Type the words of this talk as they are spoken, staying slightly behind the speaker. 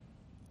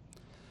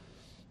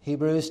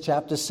Hebrews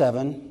chapter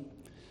 7,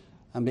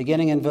 and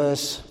beginning in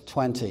verse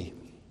 20.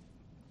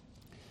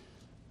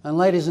 And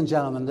ladies and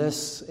gentlemen,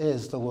 this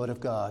is the word of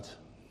God.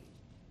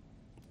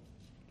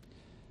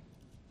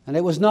 And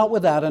it was not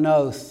without an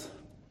oath,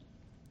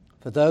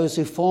 for those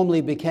who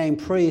formerly became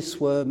priests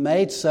were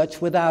made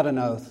such without an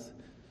oath.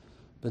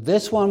 But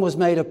this one was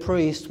made a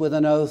priest with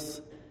an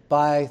oath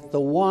by the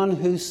one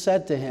who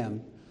said to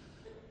him,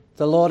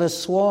 "The Lord has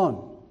sworn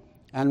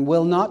and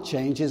will not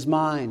change his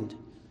mind.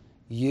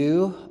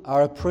 You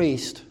are a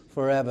priest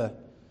forever."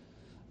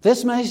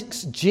 This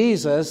makes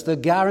Jesus the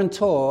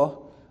guarantor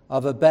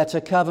of a better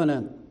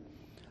covenant.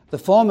 The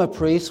former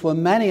priests were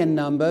many in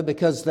number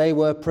because they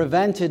were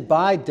prevented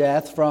by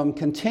death from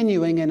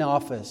continuing in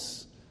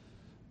office.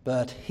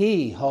 But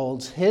he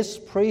holds his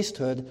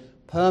priesthood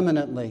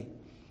permanently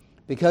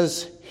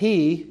because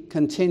he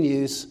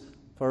continues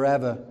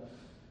forever.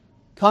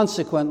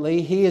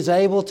 Consequently, he is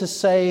able to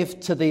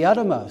save to the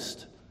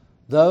uttermost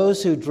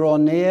those who draw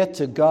near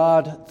to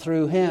God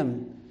through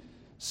him,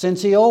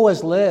 since he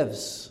always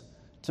lives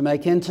to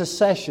make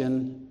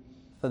intercession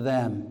for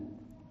them.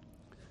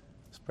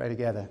 Let's pray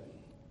together.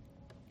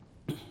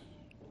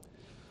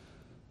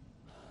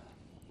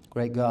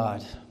 Great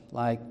God,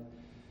 like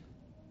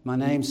my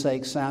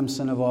namesake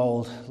Samson of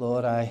old,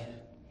 Lord, I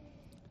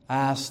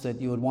ask that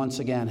you would once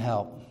again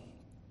help.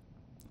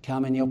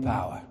 Come in your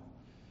power.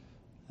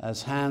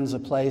 As hands are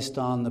placed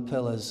on the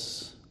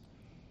pillars,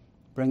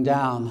 bring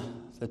down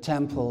the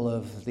temple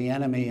of the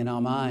enemy in our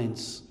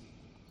minds.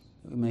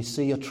 We may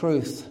see your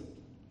truth,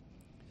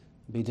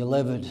 be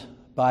delivered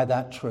by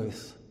that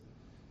truth.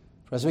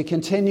 For as we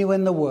continue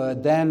in the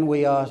word, then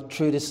we are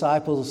true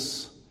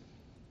disciples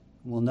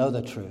and will know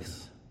the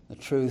truth. The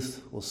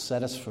truth will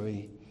set us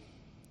free.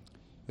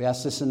 We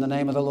ask this in the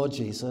name of the Lord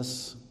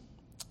Jesus.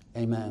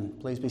 Amen.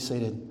 Please be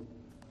seated.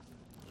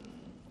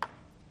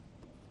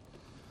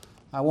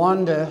 I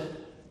wonder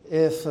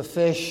if a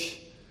fish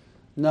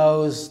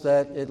knows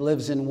that it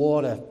lives in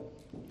water.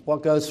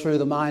 What goes through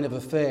the mind of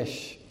a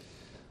fish?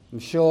 I'm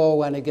sure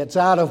when it gets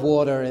out of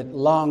water, it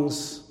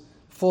longs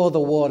for the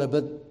water.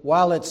 But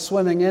while it's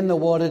swimming in the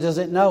water, does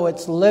it know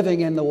it's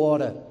living in the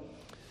water?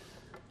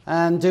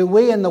 And do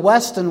we in the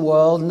Western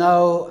world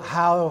know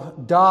how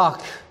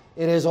dark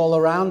it is all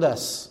around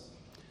us?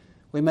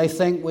 We may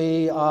think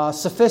we are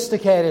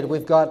sophisticated.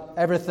 We've got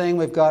everything.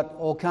 We've got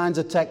all kinds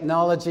of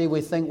technology.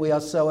 We think we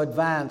are so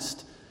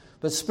advanced.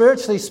 But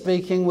spiritually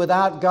speaking,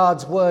 without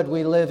God's word,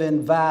 we live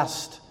in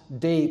vast,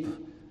 deep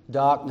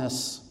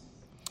darkness.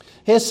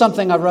 Here's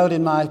something I wrote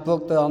in my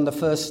book on the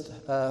five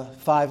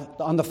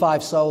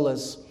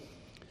solas,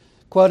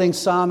 quoting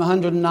Psalm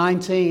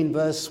 119,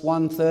 verse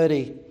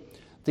 130.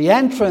 "The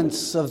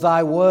entrance of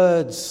thy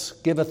words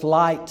giveth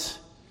light;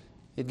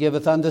 it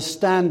giveth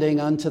understanding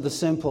unto the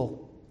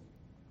simple."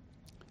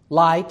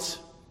 Light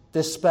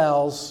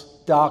dispels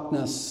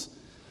darkness.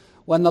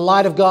 When the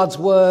light of God's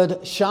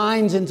word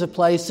shines into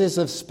places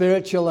of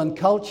spiritual and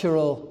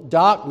cultural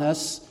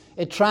darkness,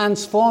 it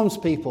transforms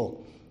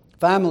people,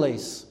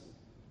 families,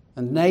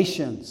 and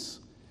nations.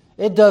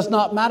 It does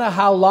not matter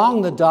how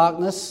long the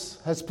darkness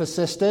has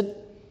persisted.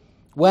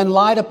 When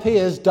light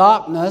appears,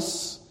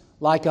 darkness,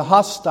 like a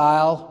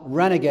hostile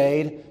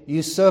renegade,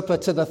 usurper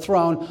to the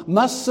throne,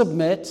 must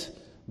submit,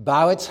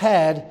 bow its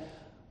head,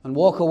 and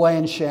walk away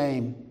in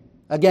shame.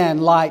 Again,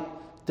 light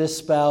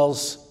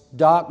dispels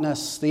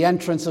darkness. The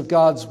entrance of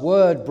God's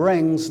word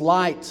brings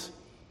light.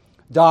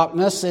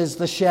 Darkness is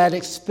the shared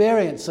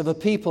experience of a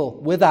people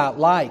without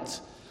light.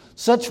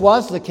 Such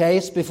was the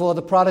case before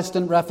the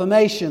Protestant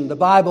Reformation. The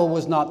Bible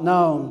was not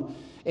known.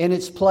 In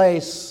its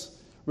place,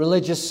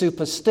 religious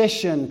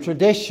superstition,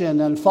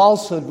 tradition, and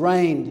falsehood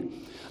reigned.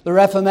 The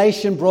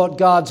Reformation brought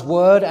God's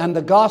word and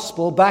the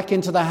gospel back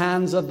into the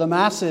hands of the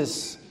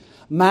masses.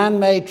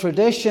 Man-made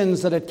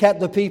traditions that had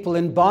kept the people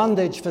in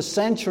bondage for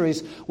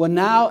centuries were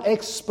now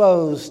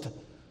exposed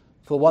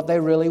for what they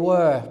really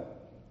were.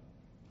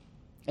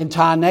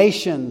 Entire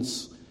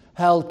nations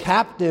held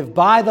captive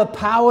by the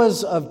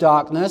powers of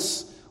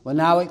darkness were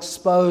now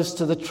exposed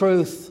to the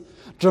truth.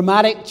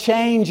 Dramatic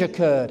change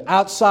occurred.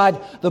 Outside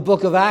the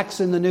book of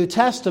Acts in the New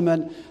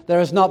Testament, there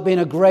has not been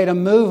a greater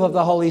move of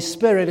the Holy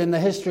Spirit in the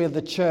history of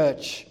the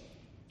church.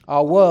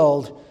 Our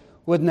world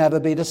would never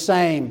be the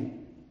same.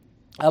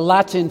 A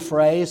Latin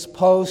phrase,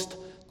 post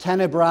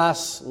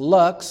tenebras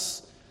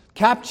lux,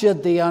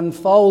 captured the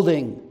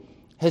unfolding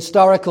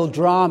historical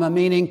drama,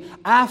 meaning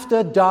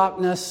after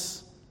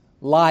darkness,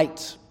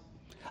 light.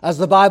 As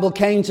the Bible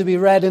came to be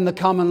read in the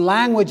common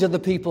language of the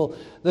people,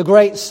 the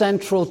great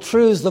central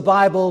truths the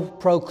Bible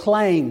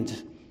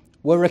proclaimed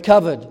were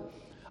recovered,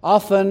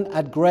 often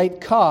at great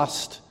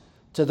cost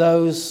to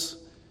those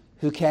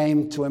who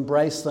came to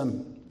embrace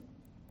them.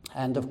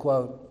 End of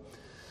quote.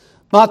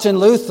 Martin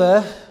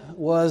Luther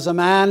was a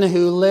man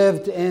who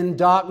lived in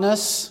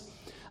darkness,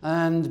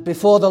 and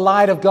before the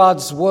light of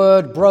God's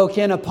word broke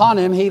in upon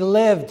him, he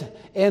lived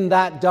in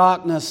that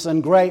darkness,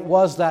 and great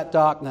was that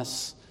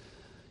darkness.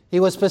 He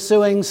was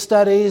pursuing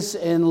studies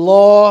in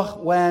law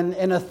when,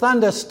 in a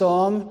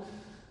thunderstorm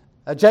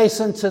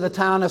adjacent to the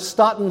town of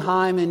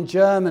Stottenheim in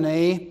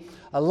Germany,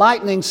 a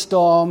lightning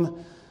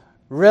storm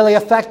really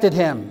affected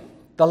him.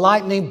 The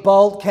lightning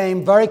bolt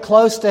came very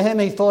close to him.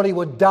 He thought he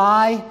would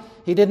die.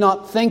 He did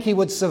not think he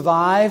would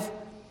survive.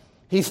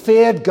 He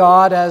feared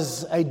God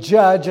as a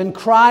judge and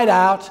cried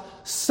out,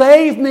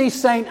 "Save me,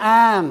 St.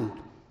 Anne,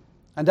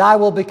 and I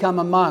will become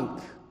a monk."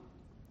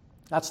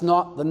 That's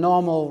not the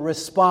normal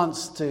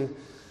response to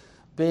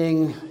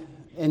being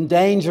in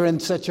danger in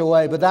such a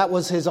way, but that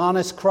was his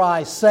honest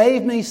cry.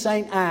 "Save me,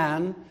 St.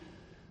 Anne,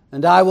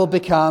 and I will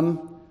become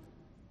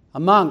a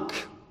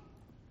monk."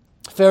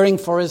 Fearing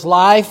for his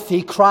life,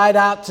 he cried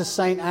out to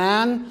St.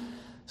 Anne,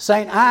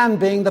 St. Anne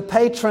being the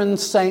patron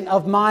saint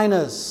of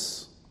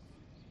miners.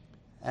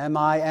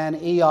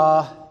 M-I-N-E-R-S.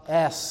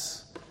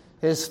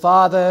 His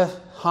father,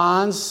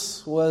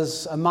 Hans,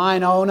 was a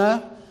mine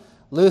owner.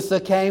 Luther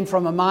came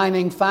from a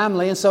mining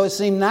family, and so it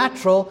seemed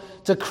natural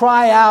to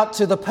cry out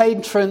to the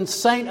patron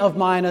saint of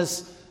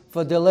miners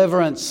for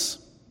deliverance.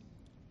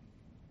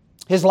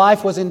 His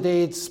life was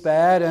indeed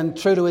spared, and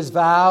true to his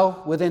vow,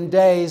 within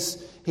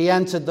days he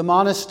entered the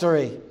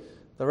monastery.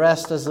 The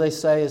rest, as they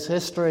say, is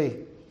history.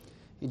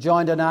 He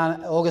joined an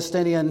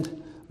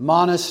Augustinian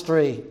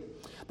monastery.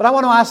 But I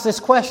want to ask this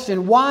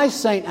question: why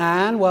St.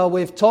 Anne? Well,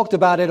 we've talked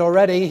about it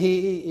already.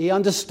 He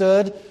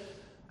understood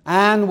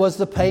Anne was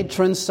the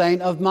patron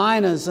saint of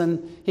miners, and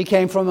he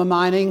came from a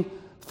mining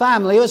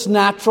family. It was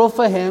natural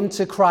for him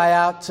to cry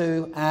out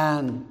to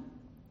Anne.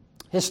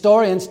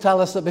 Historians tell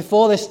us that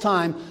before this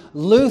time,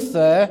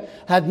 Luther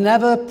had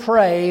never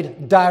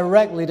prayed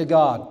directly to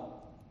God.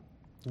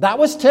 That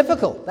was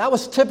typical. That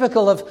was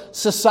typical of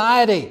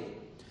society.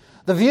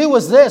 The view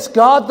was this: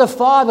 God the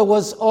Father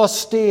was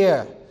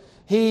austere.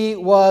 He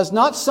was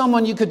not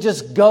someone you could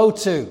just go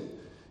to.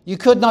 You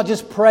could not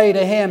just pray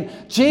to him.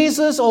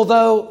 Jesus,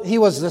 although he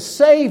was the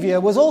Savior,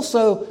 was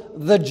also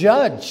the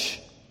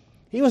judge.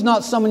 He was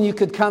not someone you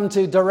could come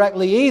to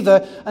directly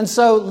either. And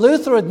so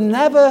Luther had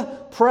never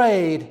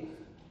prayed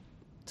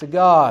to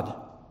God.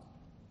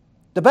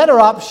 The better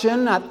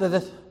option at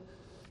the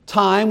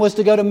time was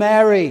to go to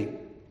Mary.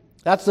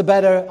 That's the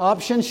better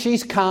option.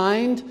 She's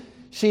kind,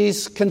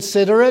 she's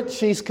considerate,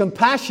 she's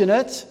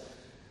compassionate.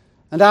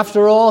 And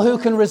after all, who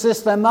can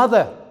resist their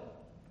mother?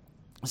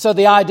 So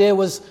the idea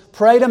was,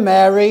 pray to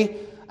Mary,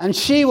 and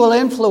she will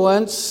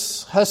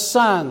influence her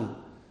son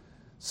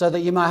so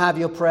that you might have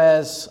your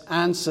prayers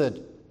answered.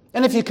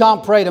 And if you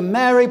can't pray to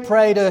Mary,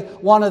 pray to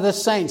one of the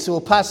saints who will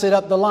pass it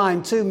up the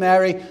line to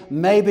Mary.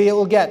 Maybe it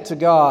will get to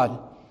God.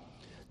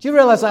 Do you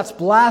realize that's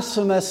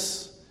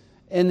blasphemous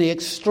in the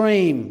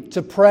extreme,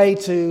 to pray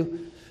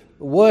to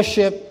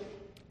worship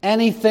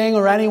anything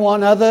or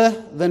anyone other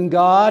than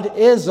God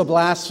is a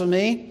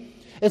blasphemy.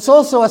 It's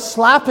also a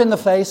slap in the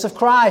face of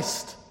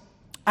Christ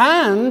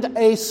and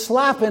a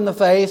slap in the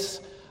face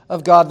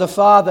of God the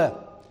Father.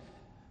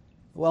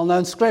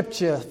 Well-known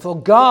scripture, for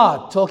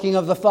God, talking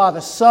of the Father,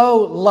 so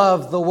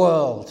loved the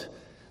world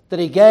that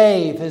he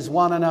gave his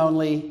one and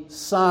only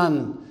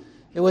Son.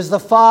 It was the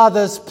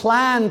Father's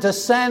plan to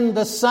send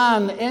the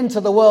Son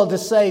into the world to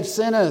save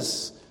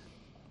sinners.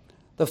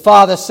 The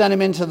Father sent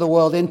him into the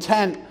world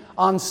intent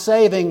on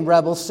saving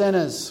rebel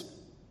sinners.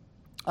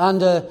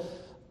 Under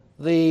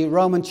the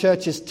Roman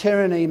Church's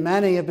tyranny,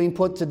 many have been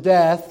put to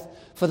death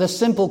for the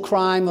simple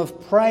crime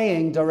of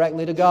praying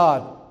directly to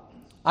God.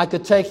 I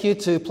could take you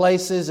to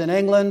places in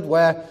England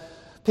where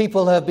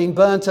people have been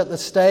burnt at the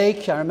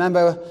stake. I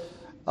remember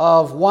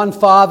of one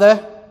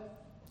father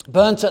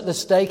burnt at the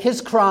stake. His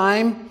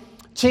crime,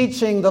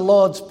 teaching the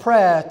Lord's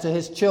Prayer to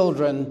his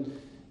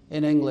children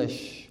in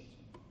English.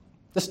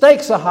 The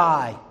stakes are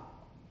high.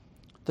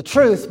 The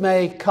truth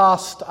may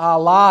cost our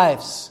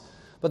lives.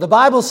 But the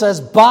Bible says,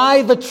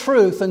 buy the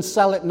truth and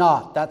sell it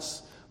not.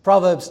 That's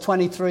Proverbs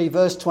 23,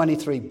 verse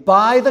 23.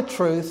 Buy the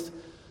truth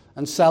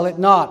and sell it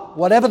not.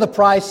 Whatever the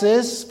price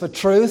is for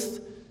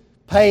truth,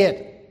 pay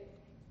it.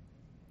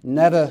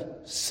 Never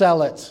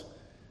sell it.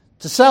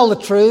 To sell the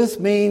truth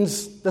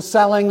means the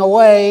selling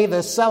away,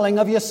 the selling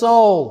of your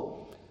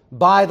soul.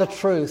 Buy the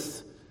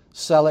truth,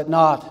 sell it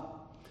not.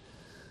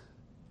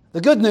 The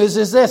good news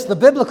is this: the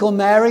biblical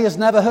Mary has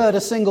never heard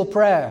a single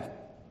prayer.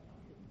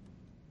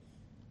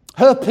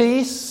 Her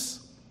peace,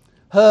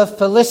 her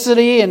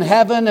felicity in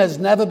heaven has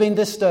never been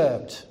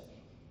disturbed.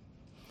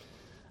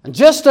 And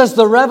just as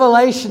the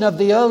revelation of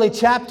the early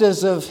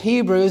chapters of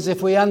Hebrews,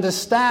 if we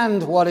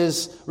understand what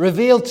is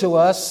revealed to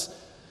us,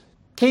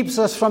 keeps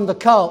us from the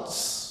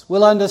cults,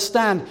 we'll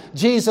understand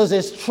Jesus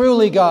is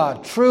truly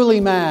God, truly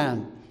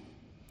man.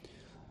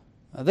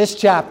 This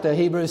chapter,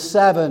 Hebrews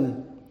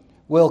 7,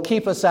 will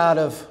keep us out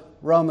of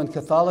Roman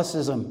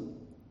Catholicism.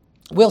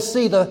 We'll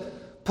see the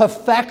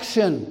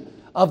perfection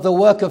of the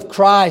work of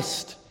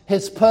Christ,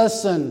 his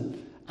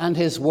person and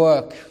his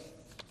work.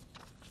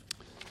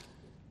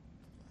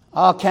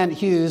 R. Kent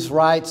Hughes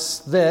writes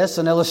this,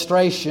 an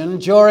illustration.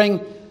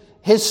 During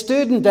his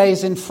student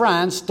days in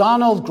France,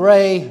 Donald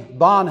Gray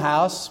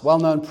Barnhouse,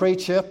 well-known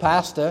preacher,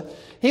 pastor,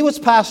 he was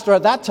pastor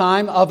at that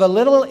time of a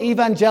little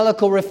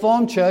evangelical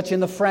Reformed church in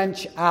the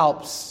French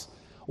Alps.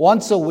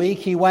 Once a week,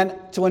 he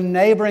went to a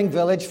neighboring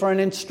village for an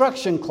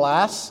instruction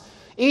class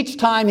Each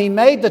time he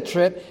made the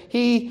trip,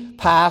 he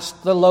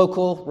passed the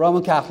local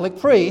Roman Catholic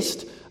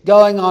priest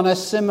going on a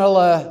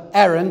similar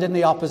errand in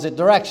the opposite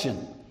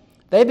direction.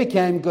 They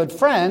became good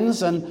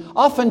friends and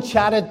often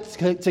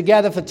chatted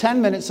together for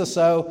 10 minutes or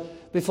so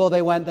before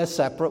they went their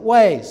separate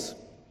ways.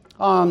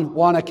 On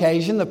one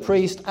occasion, the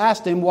priest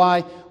asked him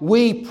why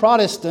we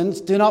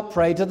Protestants do not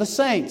pray to the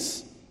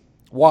saints.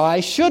 "Why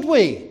should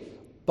we?"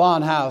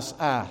 Barnhouse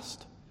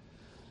asked.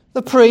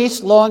 The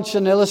priest launched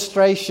an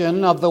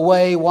illustration of the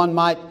way one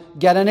might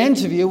get an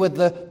interview with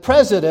the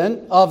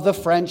president of the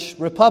French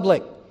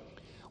Republic.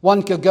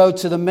 One could go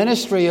to the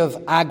Ministry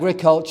of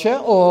Agriculture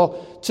or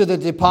to the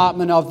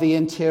Department of the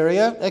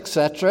Interior,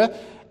 etc.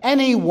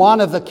 Any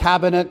one of the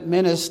cabinet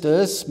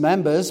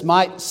members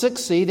might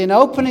succeed in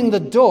opening the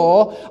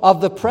door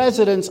of the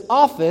president's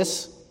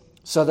office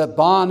so that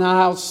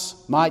Barnhouse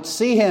might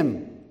see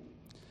him.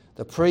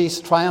 The priest's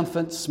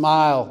triumphant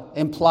smile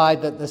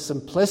implied that the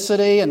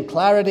simplicity and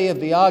clarity of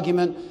the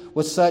argument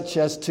was such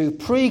as to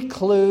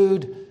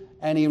preclude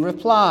any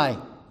reply.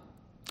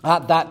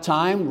 At that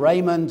time,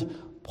 Raymond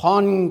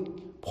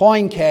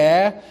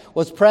Poincaré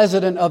was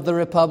president of the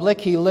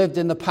Republic. He lived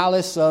in the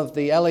palace of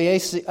the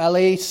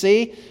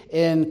Élysée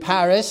in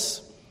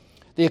Paris,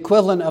 the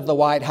equivalent of the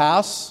White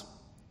House.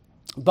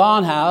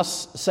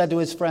 Barnhouse said to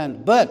his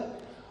friend,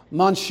 "But,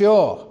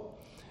 Monsieur,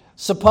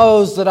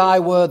 suppose that I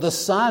were the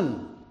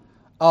son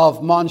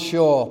of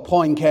Monsieur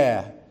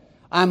Poincaré.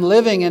 I'm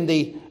living in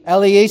the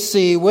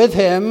Élysée with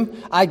him.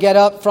 I get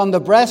up from the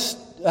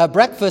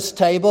breakfast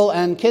table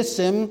and kiss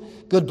him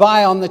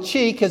goodbye on the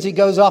cheek as he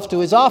goes off to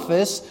his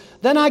office.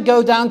 Then I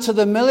go down to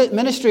the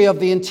Ministry of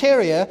the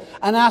Interior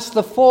and ask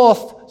the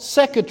fourth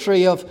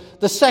secretary of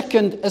the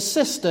second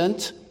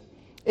assistant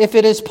if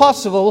it is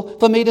possible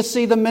for me to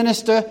see the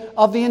Minister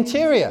of the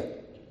Interior.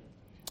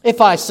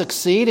 If I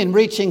succeed in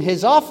reaching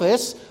his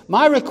office,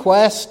 my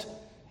request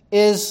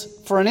is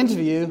for an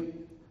interview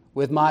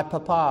with my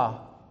papa."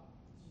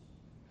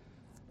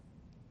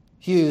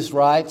 Hughes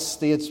writes,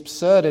 "The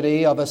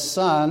absurdity of a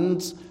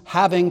son's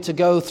having to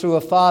go through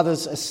a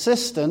father's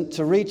assistant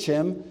to reach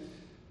him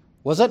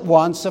was at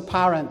once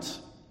apparent.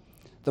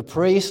 The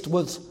priest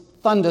was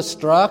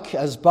thunderstruck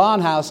as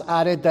Barnhouse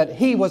added that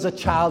he was a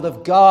child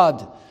of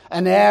God,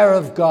 an heir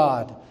of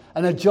God,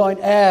 and a joint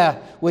heir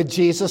with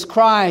Jesus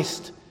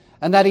Christ,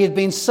 and that he had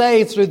been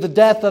saved through the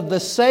death of the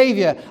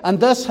Savior, and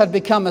thus had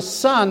become a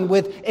son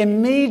with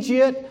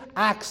immediate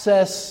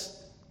access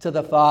to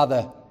the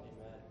Father."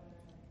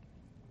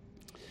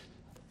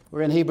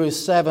 We're in Hebrews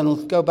 7.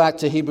 Let's go back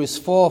to Hebrews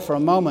 4 for a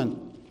moment.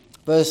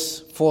 Verse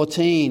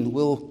 14.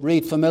 We'll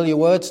read familiar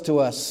words to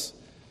us.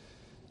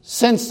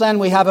 "Since then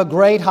we have a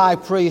great high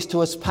priest who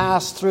has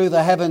passed through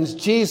the heavens,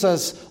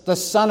 Jesus, the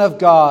Son of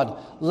God.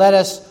 Let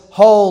us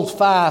hold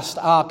fast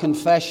our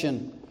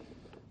confession.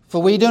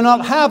 For we do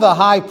not have a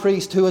high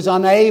priest who is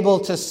unable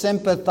to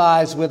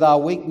sympathize with our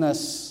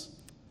weakness."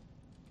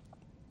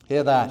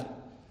 Hear that.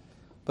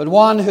 "But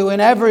one who in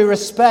every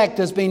respect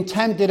has been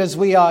tempted as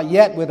we are,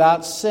 yet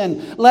without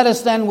sin. Let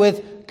us then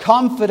with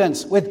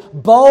confidence, with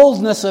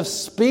boldness of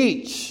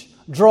speech,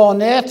 draw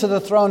near to the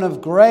throne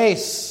of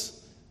grace,"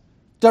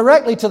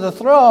 directly to the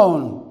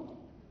throne,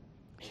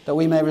 "that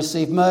we may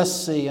receive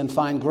mercy and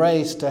find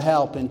grace to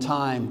help in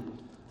time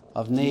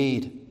of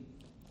need."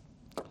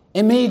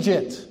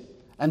 Immediate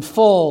and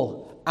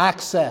full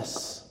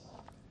access.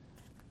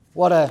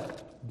 What a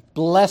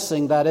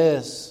blessing that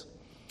is.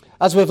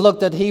 As we've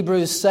looked at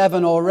Hebrews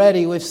 7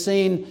 already, we've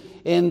seen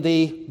in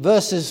the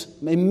verses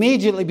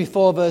immediately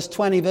before verse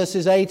 20,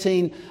 verses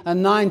 18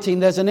 and 19,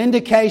 there's an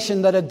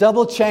indication that a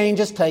double change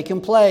has taken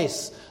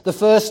place. The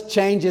first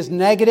change is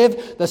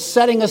negative, the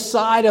setting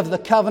aside of the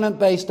covenant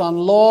based on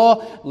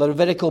law,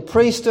 Levitical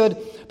priesthood,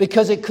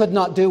 because it could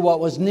not do what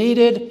was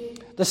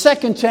needed. The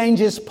second change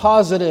is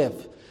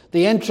positive,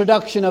 the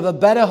introduction of a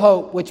better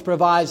hope which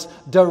provides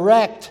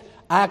direct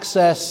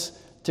access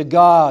to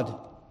God.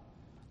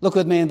 Look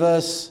with me in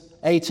verse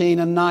 18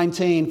 and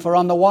 19. "For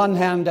on the one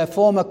hand, a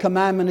former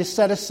commandment is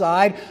set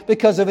aside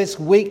because of its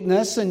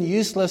weakness and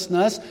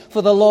uselessness,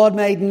 for the Lord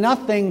made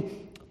nothing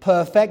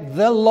perfect.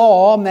 The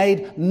law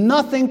made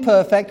nothing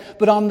perfect.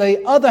 But on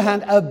the other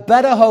hand, a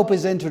better hope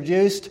is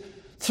introduced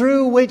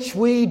through which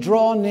we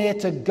draw near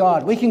to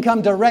God." We can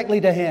come directly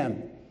to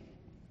Him.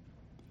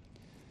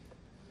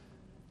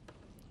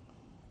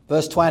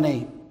 Verse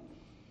 20.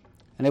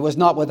 "And it was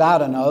not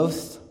without an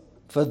oath.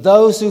 For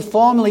those who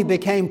formerly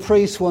became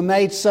priests were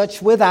made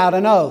such without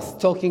an oath,"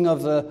 talking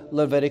of the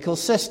Levitical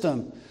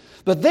system.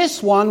 "But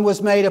this one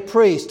was made a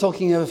priest,"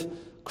 talking of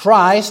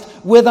Christ,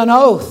 "with an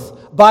oath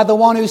by the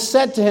one who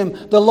said to him,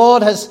 'The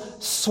Lord has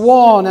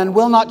sworn and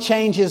will not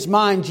change his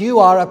mind. You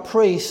are a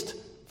priest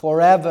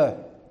forever.'"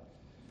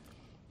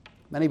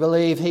 Many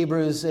believe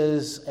Hebrews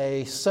is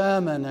a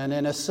sermon, and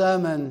in a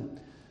sermon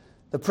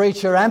the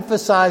preacher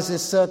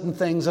emphasizes certain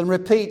things and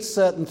repeats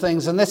certain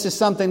things, and this is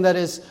something that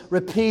is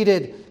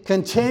repeated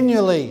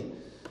continually.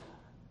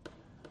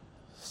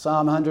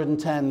 Psalm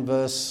 110,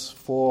 verse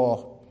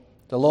 4.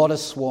 "The Lord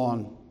has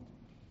sworn.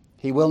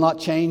 He will not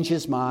change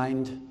his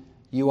mind.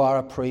 You are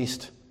a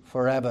priest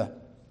forever."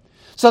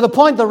 So the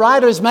point the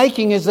writer is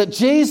making is that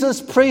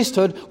Jesus'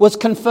 priesthood was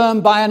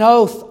confirmed by an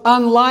oath,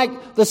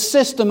 unlike the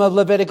system of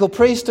Levitical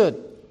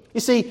priesthood.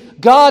 You see,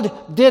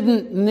 God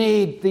didn't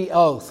need the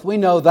oath. We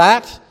know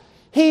that.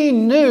 He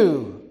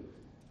knew.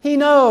 He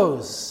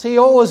knows. He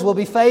always will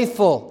be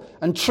faithful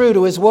and true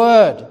to His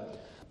word.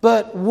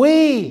 But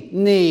we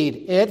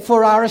need it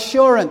for our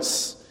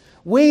assurance.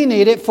 We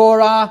need it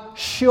for our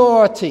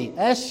surety.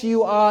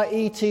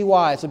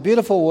 S-U-R-E-T-Y. It's a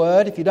beautiful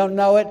word. If you don't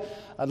know it,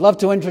 I'd love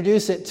to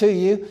introduce it to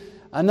you.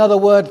 Another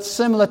word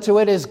similar to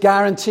it is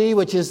guarantee,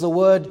 which is the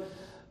word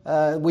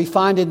we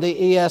find in the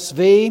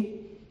ESV.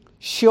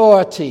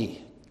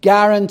 Surety,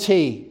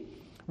 guarantee.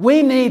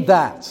 We need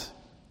that.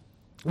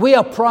 We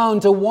are prone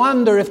to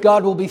wonder if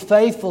God will be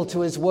faithful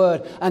to His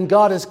word, and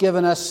God has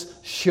given us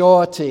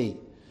surety.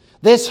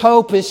 This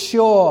hope is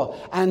sure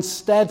and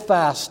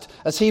steadfast,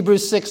 as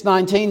Hebrews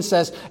 6:19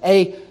 says,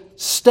 a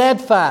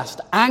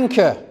steadfast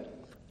anchor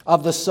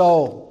of the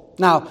soul.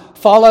 Now,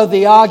 follow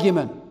the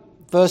argument.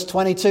 Verse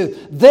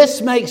 22,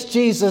 this makes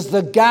Jesus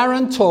the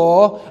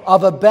guarantor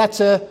of a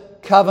better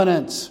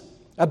covenant,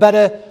 a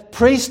better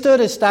priesthood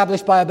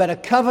established by a better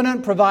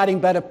covenant, providing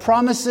better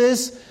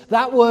promises.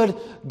 That word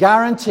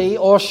guarantee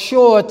or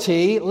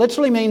surety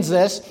literally means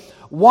this,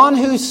 one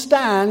who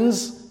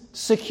stands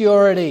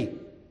security.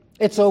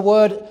 It's a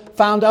word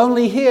found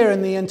only here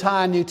in the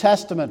entire New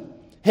Testament.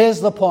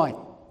 Here's the point.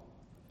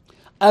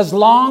 As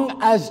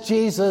long as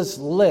Jesus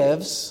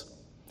lives,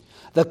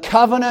 the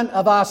covenant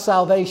of our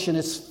salvation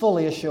is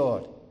fully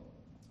assured.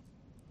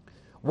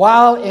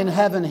 While in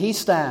heaven He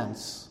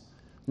stands,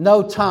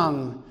 no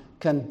tongue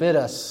can bid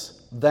us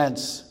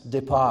thence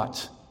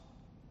depart.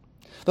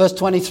 Verse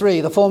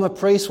 23, the former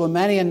priests were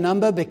many in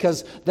number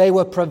because they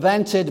were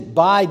prevented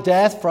by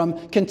death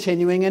from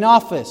continuing in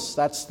office.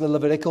 That's the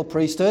Levitical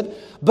priesthood.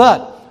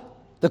 But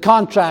the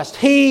contrast,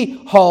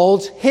 He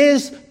holds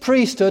His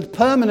priesthood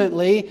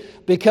permanently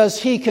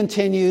because He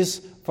continues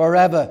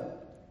forever.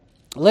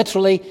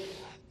 Literally,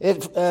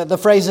 the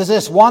phrase is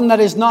this, one that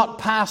is not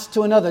passed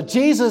to another.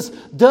 Jesus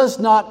does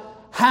not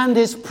hand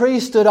His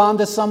priesthood on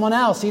to someone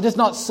else. He does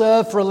not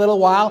serve for a little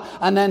while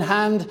and then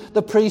hand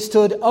the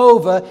priesthood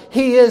over.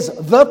 He is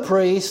the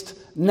priest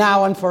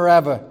now and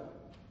forever.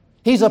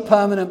 He's a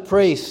permanent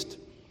priest.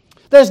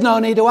 There's no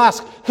need to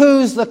ask,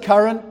 who's the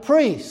current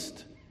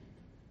priest?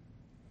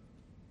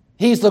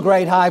 He's the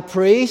great high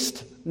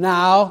priest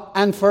now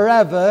and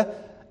forever,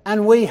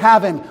 and we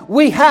have Him.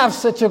 We have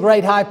such a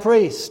great high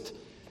priest,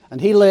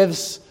 and He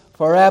lives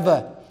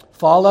forever.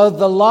 Follow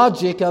the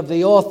logic of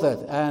the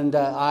author. And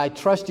I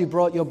trust you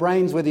brought your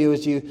brains with you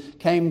as you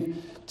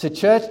came to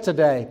church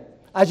today.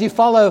 As you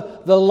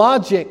follow the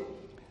logic,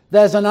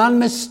 there's an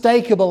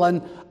unmistakable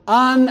and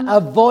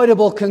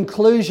unavoidable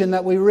conclusion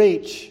that we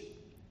reach.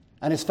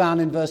 And it's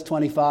found in verse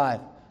 25.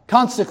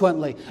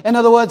 Consequently, in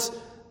other words,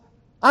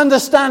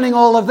 understanding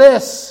all of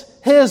this,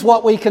 here's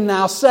what we can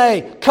now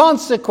say.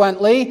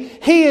 Consequently,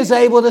 He is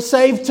able to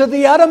save to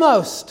the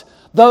uttermost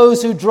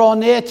those who draw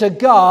near to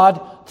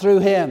God through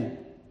Him.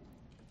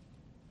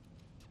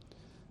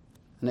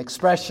 An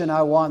expression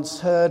I once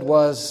heard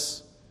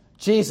was,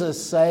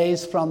 Jesus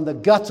saves from the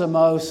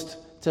guttermost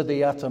to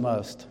the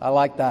uttermost. I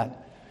like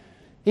that.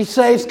 He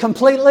saves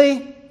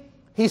completely.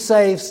 He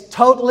saves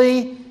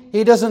totally.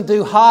 He doesn't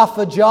do half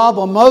a job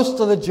or most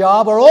of the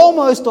job or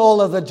almost all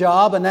of the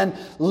job and then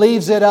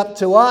leaves it up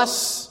to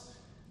us.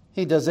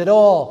 He does it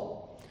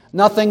all.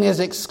 Nothing is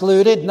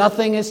excluded.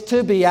 Nothing is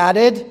to be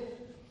added.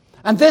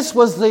 And this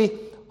was the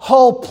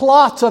whole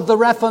plot of the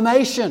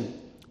Reformation.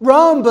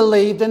 Rome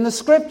believed in the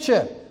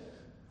Scripture.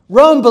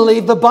 Rome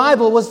believed the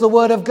Bible was the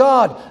Word of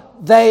God.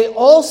 They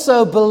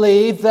also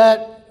believed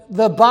that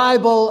the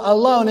Bible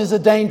alone is a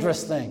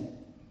dangerous thing.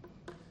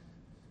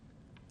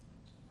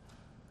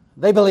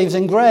 They believe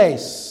in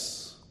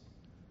grace.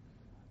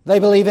 They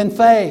believe in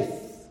faith.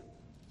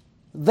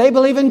 They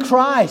believe in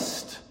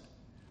Christ.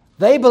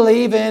 They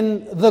believe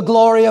in the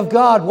glory of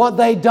God. What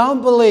they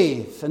don't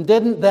believe, and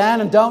didn't then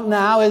and don't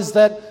now, is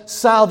that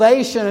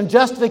salvation and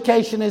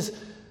justification is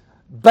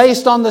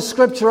based on the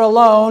Scripture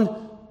alone,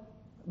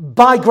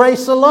 by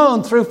grace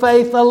alone, through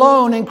faith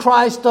alone, in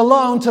Christ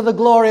alone, to the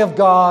glory of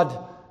God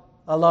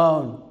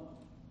alone.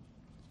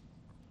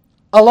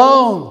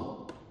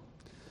 Alone.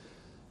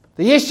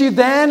 The issue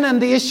then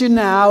and the issue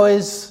now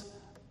is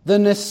the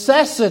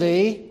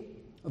necessity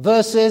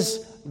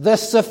versus the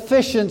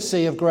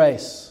sufficiency of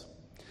grace.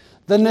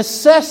 The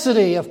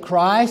necessity of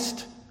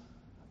Christ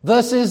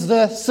versus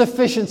the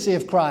sufficiency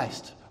of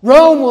Christ.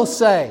 Rome will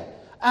say,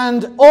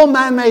 and all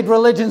man-made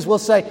religions will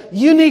say,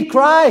 you need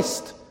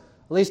Christ.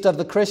 At least of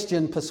the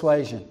Christian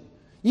persuasion.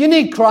 You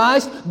need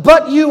Christ,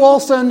 but you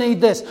also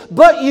need this.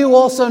 But you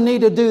also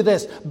need to do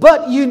this.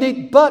 But you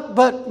need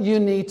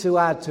to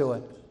add to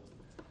it.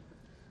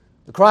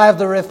 The cry of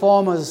the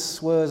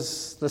Reformers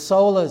was the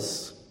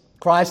solas.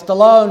 Christ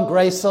alone,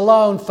 grace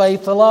alone,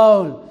 faith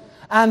alone.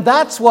 And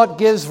that's what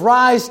gives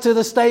rise to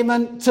the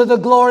statement, to the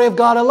glory of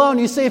God alone.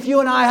 You see, if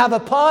you and I have a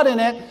part in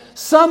it,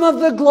 some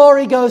of the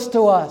glory goes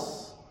to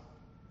us.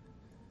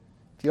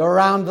 If you're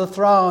around the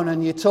throne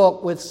and you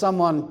talk with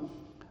someone,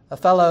 a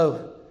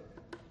fellow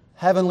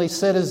heavenly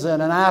citizen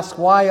and ask,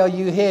 why are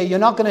you here? You're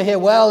not going to hear,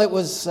 well, it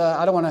was,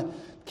 I don't want to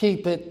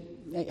keep it,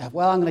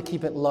 well, I'm going to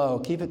keep it low,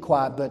 keep it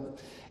quiet, but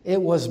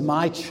it was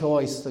my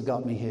choice that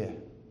got me here.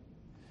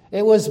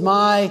 It was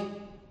my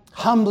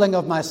humbling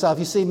of myself.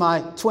 You see, my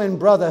twin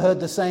brother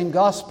heard the same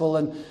gospel,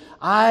 and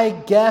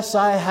I guess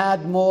I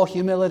had more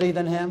humility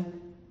than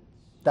him.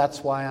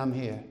 That's why I'm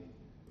here.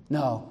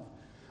 No.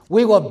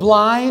 We were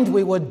blind,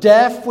 we were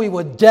deaf, we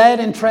were dead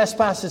in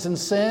trespasses and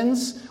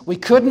sins. We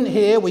couldn't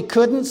hear, we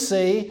couldn't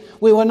see.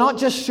 We were not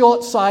just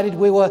short-sighted,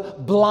 we were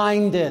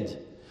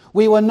blinded.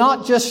 We were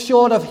not just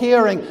short of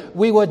hearing,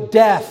 we were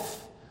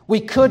deaf.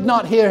 We could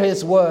not hear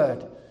His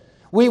word.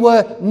 We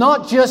were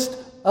not just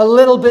a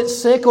little bit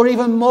sick or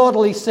even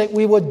mortally sick.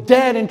 We were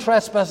dead in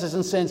trespasses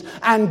and sins.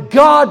 And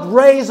God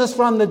raised us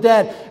from the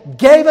dead,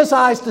 gave us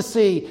eyes to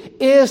see,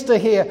 ears to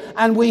hear.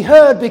 And we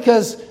heard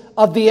because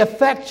of the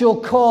effectual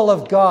call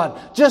of God.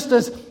 Just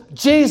as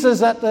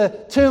Jesus at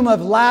the tomb of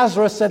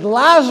Lazarus said,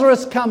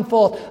 Lazarus, come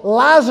forth.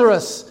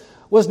 Lazarus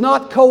was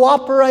not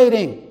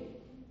cooperating.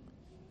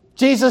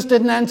 Jesus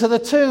didn't enter the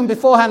tomb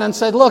beforehand and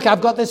said, look,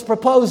 I've got this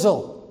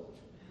proposal.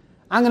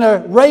 I'm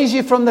going to raise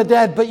you from the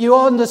dead, but you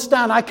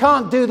understand, I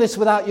can't do this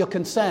without your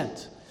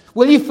consent.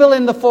 Will you fill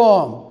in the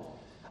form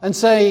and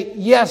say,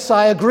 yes,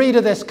 I agree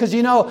to this, because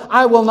you know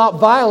I will not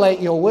violate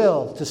your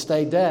will to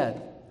stay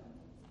dead.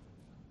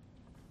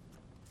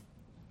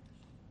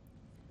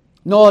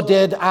 Nor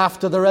did,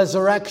 after the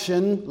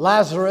resurrection,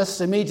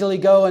 Lazarus immediately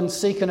go and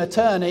seek an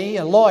attorney,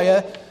 a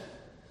lawyer,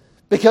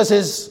 because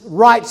his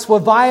rights were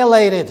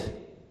violated,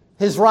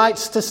 his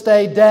rights to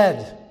stay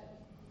dead.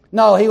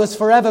 No, he was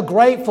forever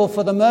grateful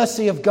for the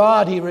mercy of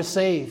God he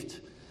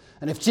received.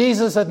 And if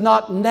Jesus had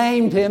not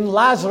named him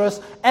Lazarus,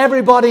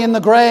 everybody in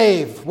the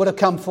grave would have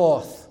come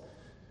forth.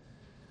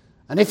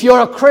 And if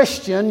you're a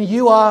Christian,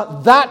 you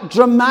are that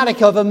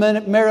dramatic of a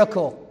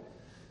miracle.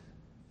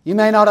 You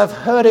may not have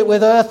heard it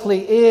with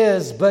earthly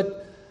ears,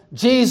 but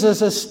Jesus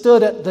has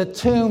stood at the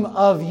tomb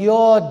of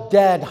your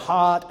dead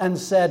heart and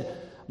said,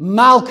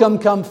 Malcolm,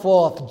 come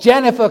forth.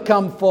 Jennifer,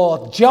 come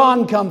forth.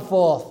 John, come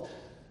forth.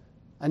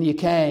 And you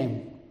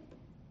came.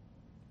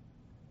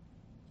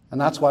 And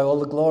that's why all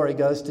the glory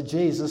goes to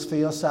Jesus for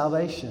your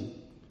salvation.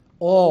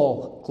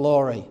 All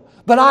glory.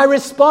 But I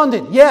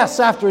responded, yes,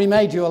 after He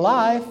made you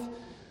alive.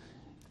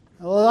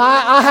 Well,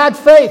 I had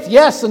faith,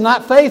 yes, and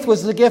that faith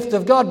was the gift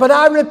of God. But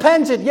I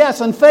repented,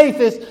 yes, and faith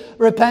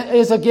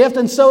is a gift,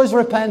 and so is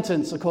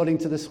repentance, according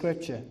to the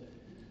Scripture.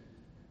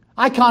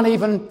 I can't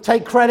even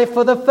take credit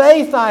for the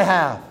faith I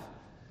have.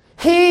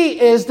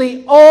 He is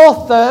the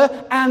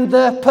author and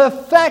the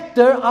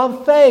perfecter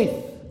of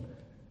faith.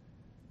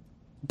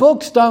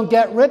 Books don't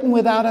get written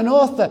without an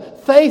author.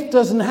 Faith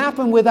doesn't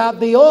happen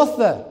without the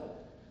author.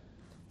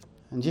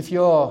 And if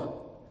you're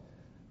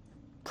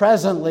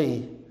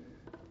presently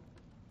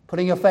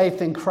putting your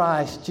faith in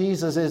Christ,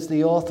 Jesus is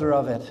the author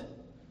of it.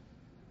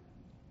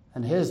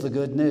 And here's the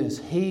good news.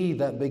 He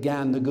that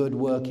began the good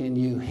work in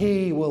you,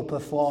 He will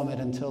perform it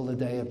until the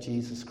day of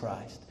Jesus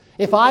Christ.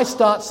 If I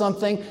start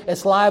something,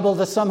 it's liable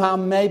to somehow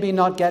maybe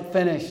not get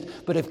finished.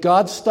 But if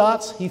God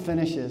starts, He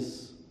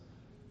finishes.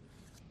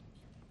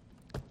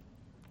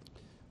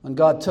 When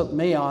God took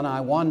me on,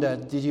 I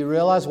wondered, did you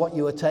realize what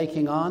you were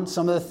taking on?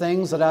 Some of the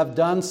things that I've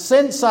done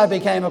since I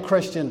became a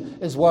Christian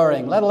is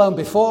worrying, let alone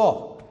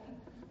before.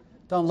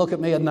 Don't look at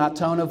me in that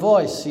tone of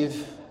voice.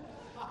 You've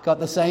got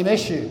the same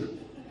issue.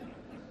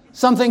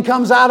 Something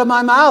comes out of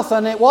my mouth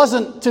and it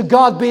wasn't to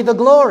God be the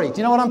glory. Do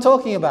you know what I'm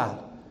talking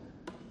about?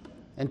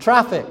 In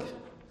traffic.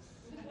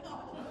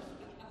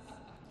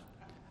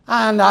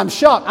 And I'm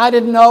shocked. I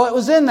didn't know it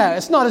was in there.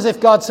 It's not as if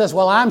God says,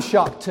 well, I'm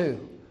shocked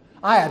too.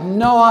 I had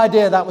no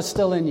idea that was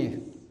still in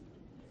you.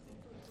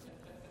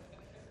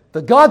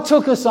 But God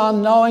took us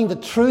on knowing the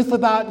truth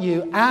about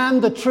you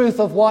and the truth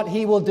of what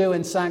He will do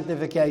in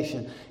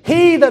sanctification.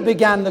 He that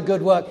began the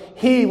good work,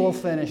 He will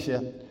finish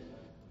it.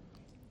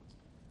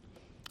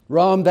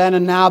 Rome then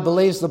and now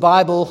believes the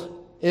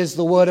Bible is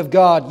the Word of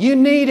God. You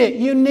need it.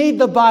 You need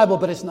the Bible,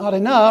 but it's not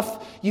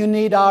enough. You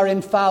need our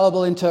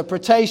infallible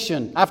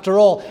interpretation. After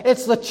all,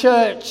 it's the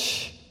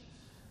church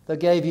that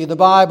gave you the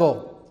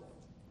Bible.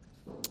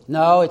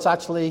 No, it's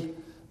actually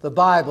the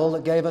Bible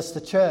that gave us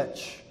the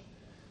church.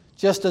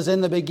 Just as in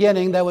the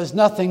beginning there was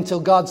nothing till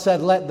God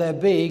said, let there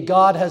be,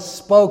 God has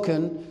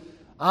spoken,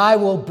 I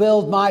will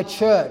build my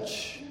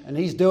church. And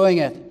He's doing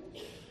it.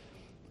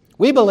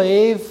 We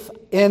believe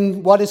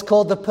in what is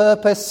called the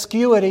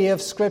perspicuity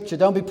of Scripture.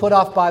 Don't be put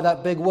off by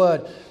that big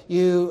word.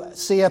 You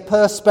see a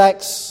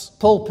perspex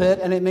pulpit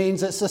and it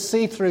means it's a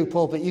see-through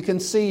pulpit. You can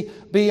see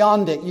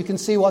beyond it. You can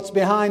see what's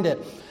behind it.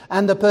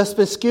 And the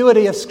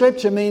perspicuity of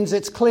Scripture means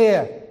it's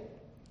clear.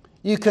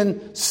 You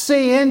can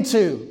see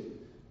into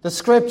the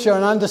Scripture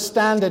and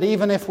understand it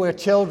even if we're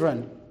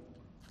children.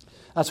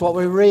 That's what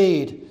we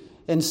read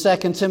in 2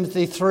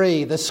 Timothy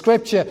 3. The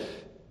Scripture,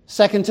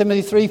 2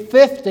 Timothy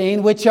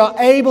 3:15, which are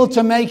able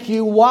to make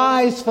you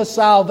wise for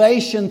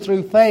salvation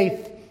through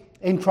faith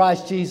in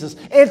Christ Jesus.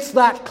 It's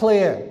that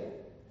clear.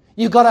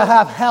 You've got to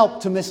have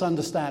help to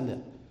misunderstand it.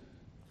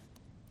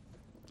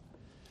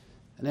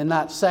 And in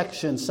that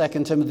section, 2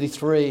 Timothy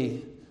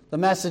 3, the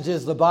message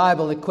is the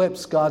Bible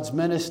equips God's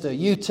minister,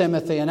 you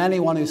Timothy, and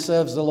anyone who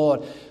serves the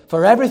Lord,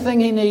 for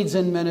everything he needs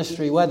in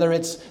ministry, whether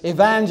it's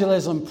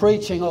evangelism,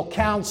 preaching, or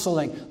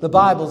counseling. The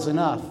Bible's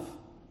enough.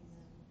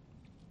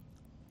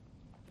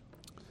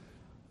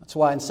 That's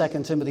why in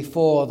 2 Timothy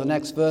 4, the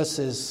next verse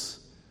is,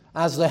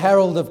 as the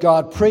herald of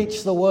God,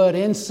 preach the word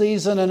in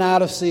season and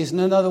out of season.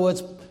 In other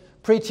words,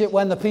 preach it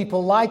when the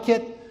people like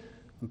it,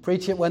 and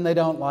preach it when they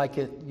don't like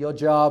it. Your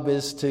job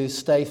is to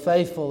stay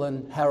faithful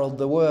and herald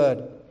the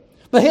word.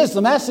 But here's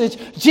the message.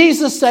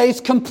 Jesus saves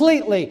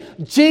completely.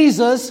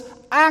 Jesus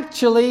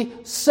actually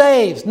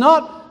saves.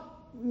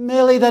 Not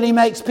merely that he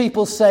makes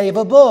people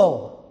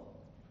savable.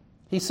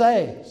 He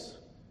saves.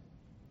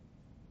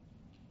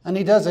 And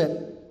he does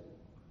it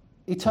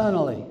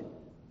eternally.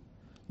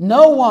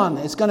 No one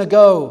is going to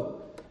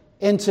go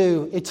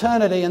into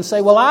eternity and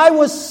say, well, I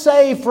was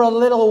saved for a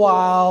little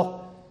while.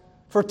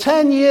 For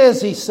 10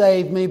 years he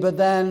saved me, but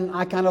then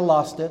I kind of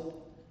lost it.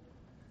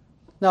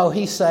 No,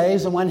 he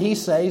saves, and when he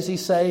saves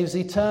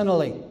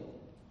eternally.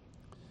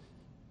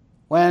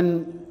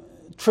 When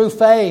true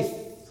faith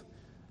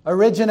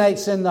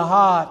originates in the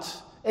heart,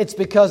 it's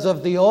because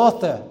of the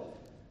author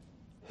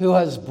who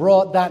has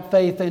brought that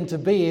faith into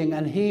being,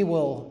 and he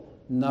will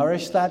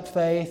nourish that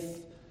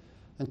faith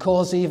and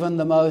cause even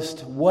the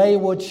most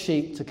wayward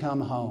sheep to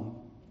come home.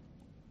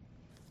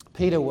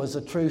 Peter was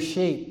a true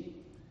sheep.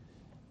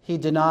 He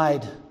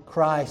denied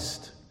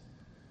Christ.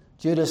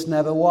 Judas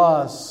never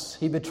was.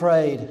 He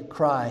betrayed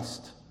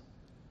Christ.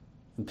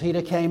 And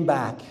Peter came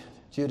back.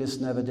 Judas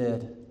never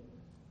did.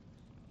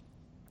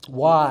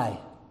 Why?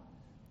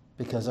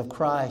 Because of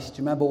Christ.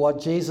 You remember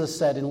what Jesus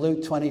said in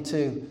Luke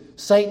 22?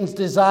 Satan's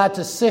desired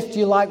to sift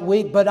you like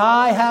wheat, but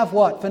I have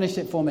what? Finish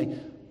it for me.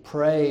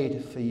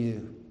 Prayed for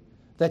you,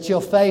 that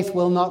your faith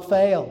will not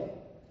fail.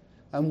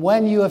 And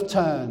when you have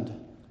turned,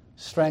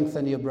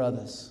 strengthen your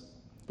brothers.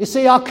 You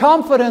see, our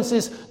confidence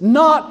is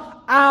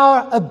not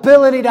our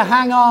ability to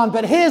hang on,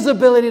 but his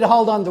ability to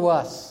hold on to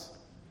us.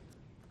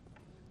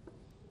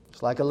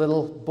 It's like a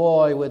little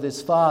boy with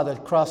his father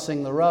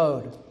crossing the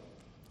road.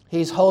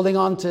 He's holding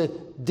on to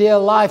dear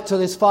life to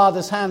his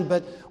father's hand,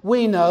 but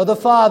we know, the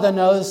father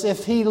knows,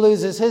 if he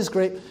loses his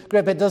grip,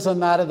 it doesn't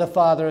matter. The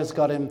father has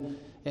got him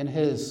in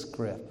his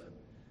grip.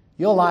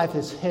 Your life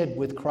is hid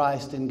with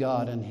Christ in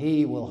God, and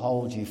he will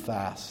hold you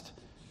fast.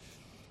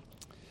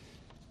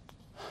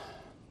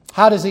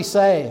 How does he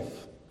save?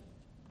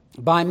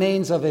 By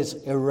means of his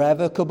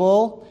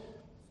irrevocable,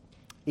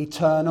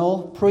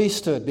 eternal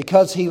priesthood.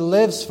 Because he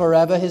lives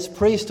forever, his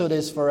priesthood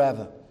is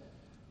forever.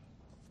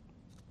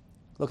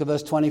 Look at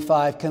verse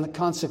 25.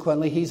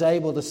 Consequently, he's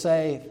able to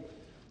save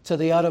to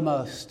the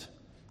uttermost,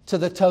 to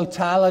the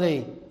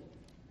totality,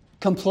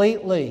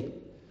 completely.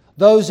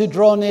 Those who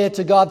draw near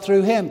to God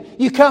through him.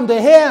 You come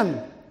to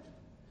him,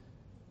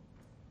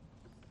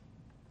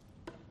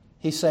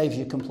 he saves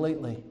you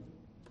completely.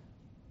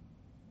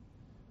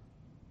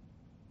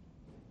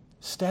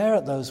 Stare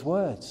at those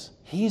words.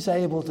 He's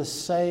able to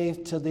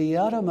save to the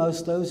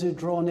uttermost those who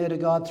draw near to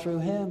God through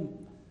him.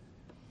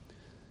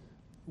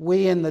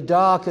 We in the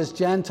dark as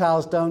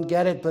Gentiles don't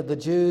get it, but the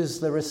Jews,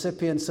 the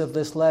recipients of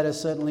this letter,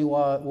 certainly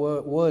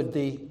would,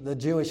 the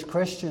Jewish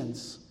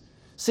Christians.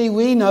 See,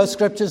 we know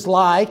scriptures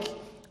like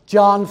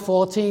John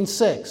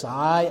 14:6.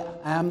 I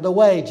am the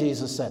way,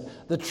 Jesus said,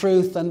 the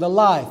truth and the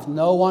life.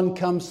 No one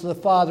comes to the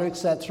Father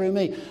except through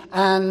me.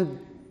 And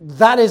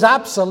that is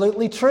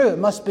absolutely true. It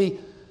must be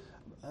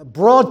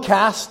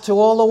broadcast to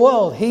all the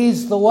world.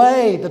 He's the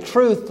way, the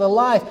truth, the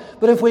life.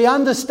 But if we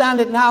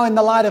understand it now in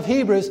the light of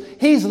Hebrews,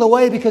 he's the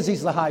way because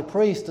he's the high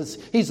priest.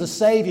 He's the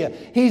Savior.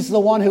 He's the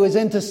one who is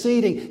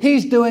interceding.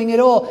 He's doing it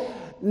all.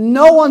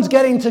 No one's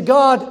getting to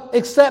God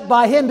except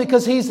by him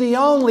because he's the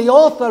only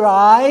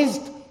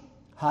authorized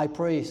high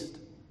priest.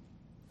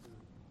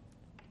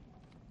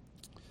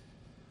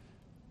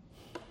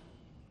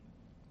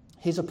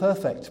 He's a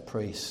perfect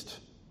priest.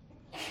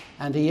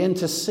 And he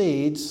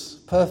intercedes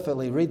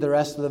perfectly. Read the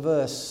rest of the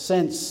verse.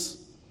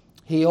 Since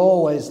he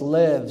always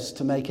lives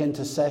to make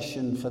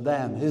intercession for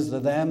them. Who's the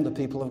them? The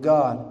people of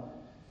God.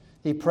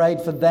 He prayed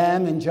for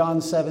them in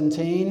John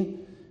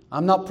 17.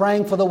 I'm not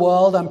praying for the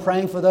world. I'm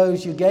praying for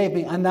those you gave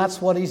me. And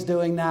that's what he's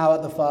doing now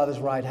at the Father's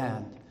right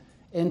hand.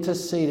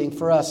 Interceding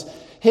for us.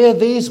 Hear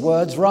these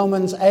words,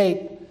 Romans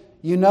 8.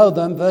 You know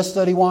them. Verse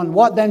 31.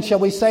 What then shall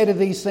we say to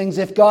these things?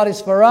 If God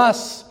is for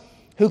us,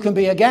 who can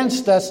be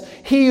against us?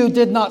 He who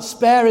did not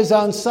spare his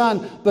own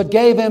son, but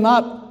gave him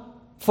up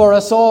for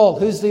us all.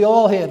 Who's the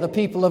all here? The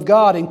people of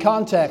God in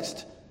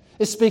context.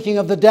 Is speaking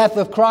of the death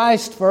of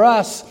Christ for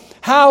us.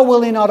 How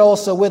will he not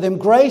also with him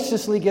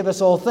graciously give us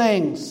all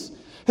things?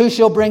 Who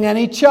shall bring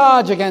any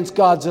charge against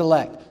God's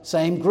elect?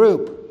 Same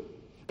group.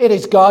 It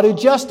is God who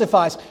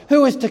justifies.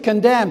 Who is to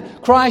condemn?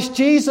 Christ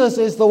Jesus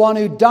is the one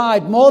who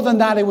died. More than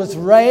that, he was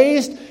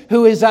raised,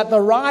 who is at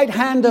the right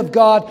hand of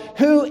God,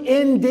 who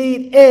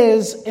indeed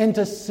is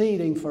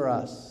interceding for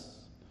us.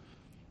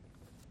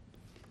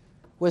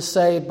 We're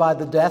saved by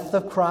the death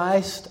of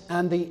Christ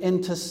and the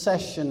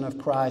intercession of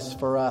Christ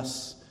for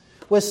us.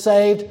 We're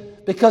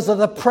saved because of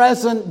the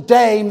present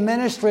day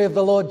ministry of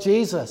the Lord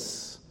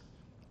Jesus.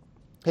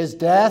 His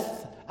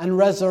death and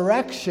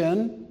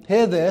resurrection,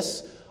 hear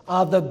this,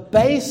 are the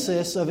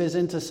basis of his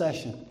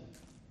intercession.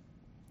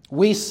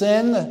 We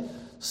sin.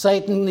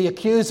 Satan, the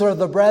accuser of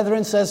the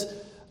brethren, says,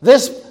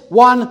 this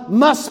one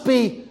must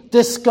be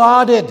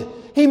discarded.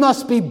 He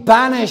must be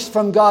banished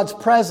from God's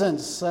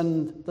presence.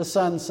 And the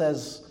Son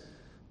says,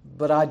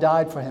 but I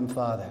died for him,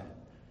 Father.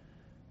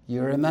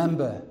 You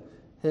remember,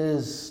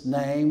 his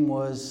name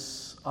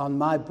was on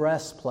my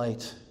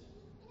breastplate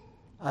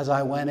as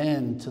I went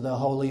into the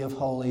Holy of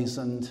Holies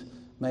and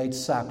made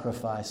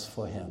sacrifice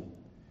for him.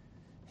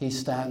 He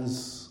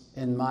stands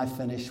in my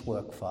finished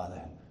work,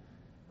 Father.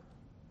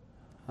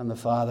 And the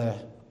Father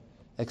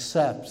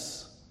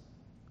accepts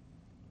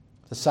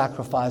the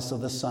sacrifice of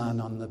the Son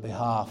on the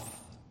behalf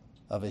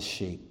of his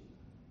sheep.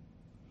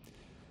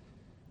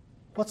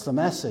 What's the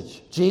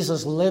message?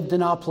 Jesus lived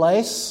in our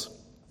place.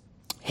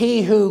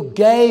 He who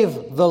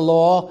gave the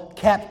law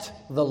kept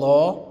the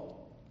law.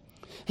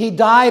 He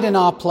died in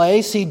our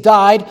place. He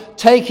died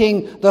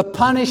taking the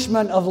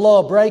punishment of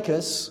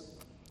lawbreakers.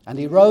 And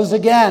he rose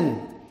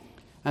again.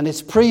 And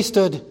his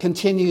priesthood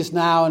continues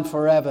now and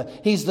forever.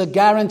 He's the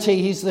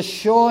guarantee. He's the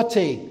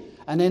surety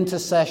and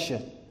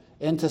intercessor.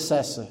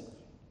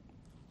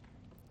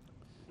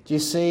 Do you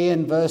see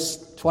in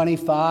verse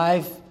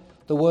 25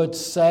 the word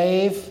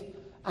save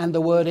and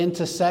the word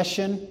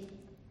intercession?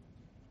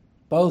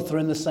 Both are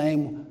in the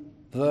same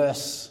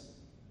verse.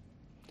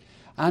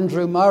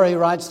 Andrew Murray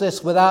writes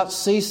this, without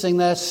ceasing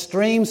there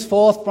streams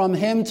forth from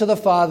him to the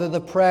Father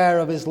the prayer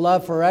of his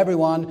love for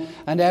everyone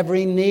and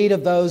every need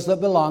of those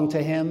that belong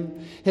to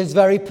him. His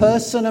very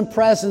person and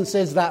presence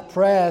is that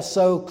prayer,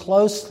 so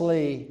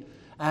closely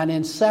and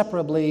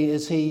inseparably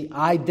is he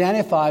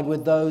identified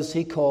with those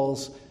he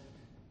calls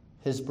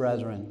his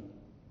brethren.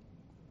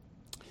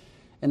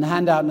 In the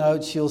handout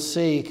notes you'll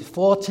see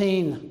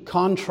 14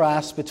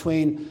 contrasts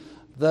between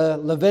the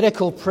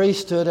Levitical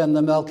priesthood and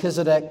the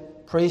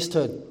Melchizedek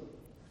priesthood.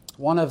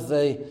 One of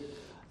the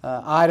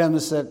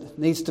items that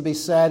needs to be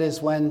said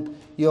is when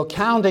you're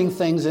counting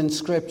things in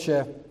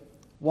Scripture,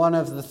 one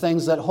of the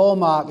things that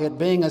hallmark it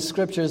being a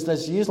Scripture is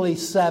there's usually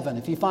 7.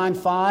 If you find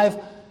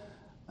 5,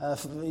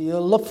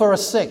 you'll look for a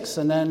 6,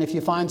 and then if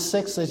you find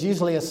 6, there's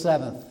usually a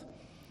 7th.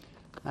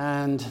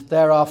 And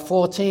there are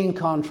 14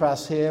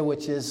 contrasts here,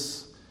 which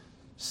is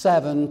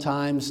 7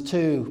 times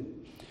 2.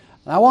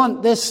 And I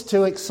want this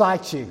to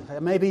excite you.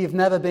 Maybe you've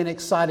never been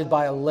excited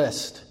by a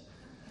list.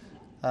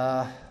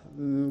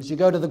 As you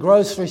go to the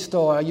grocery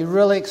store, are you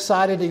really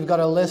excited you've got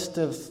a list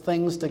of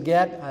things to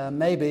get?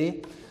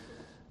 Maybe.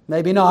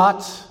 Maybe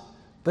not.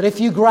 But if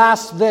you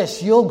grasp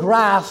this, you'll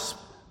grasp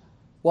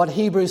what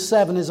Hebrews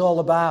 7 is all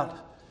about.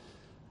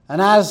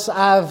 And as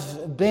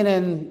I've been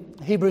in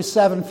Hebrews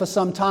 7 for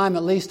some time,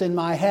 at least in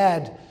my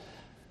head,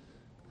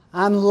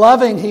 I'm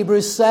loving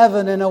Hebrews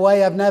 7 in a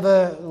way I've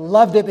never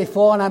loved it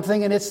before, and I'm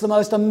thinking it's the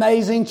most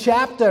amazing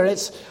chapter.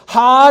 It's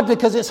hard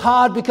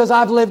because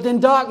I've lived in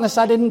darkness.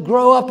 I didn't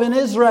grow up in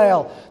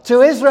Israel.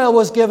 To Israel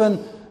was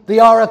given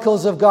the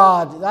oracles of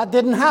God. That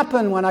didn't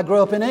happen when I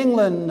grew up in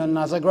England and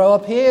as I grow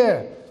up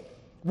here.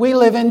 We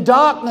live in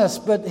darkness,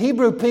 but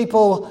Hebrew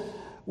people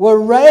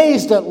were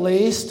raised at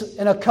least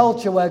in a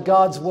culture where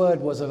God's word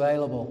was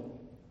available.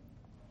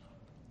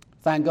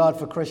 Thank God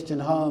for Christian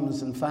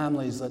homes and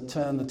families that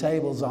turn the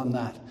tables on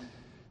that.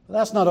 But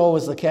that's not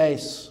always the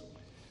case.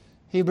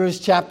 Hebrews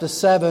chapter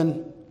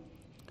 7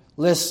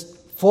 lists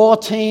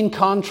 14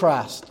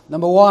 contrasts.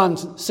 Number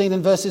 1, seen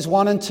in verses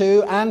 1 and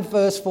 2 and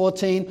verse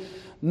 14.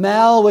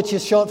 Mel, which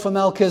is short for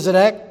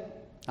Melchizedek.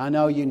 I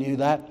know you knew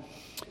that.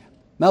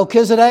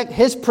 Melchizedek,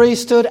 his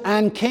priesthood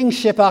and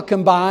kingship are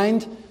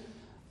combined.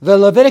 The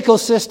Levitical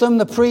system,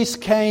 the priests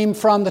came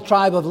from the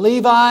tribe of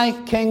Levi,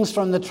 kings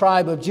from the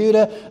tribe of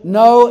Judah.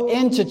 No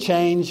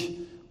interchange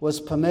was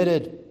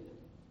permitted.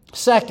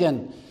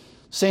 Second,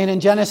 seen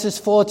in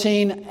Genesis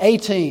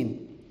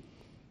 14:18,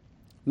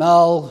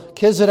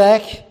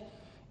 Melchizedek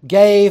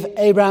gave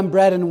Abraham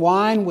bread and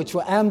wine, which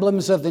were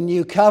emblems of the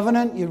new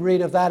covenant. You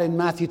read of that in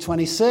Matthew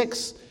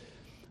 26,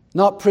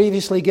 not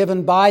previously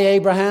given by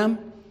Abraham.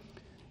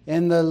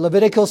 In the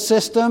Levitical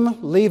system,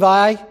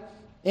 Levi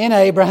in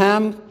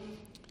Abraham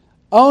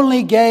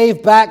only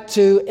gave back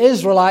to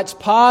Israelites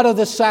part of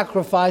the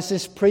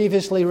sacrifices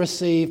previously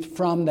received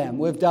from them.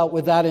 We've dealt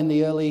with that in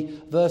the early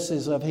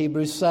verses of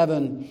Hebrews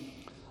 7.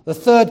 The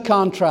third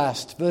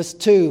contrast, verse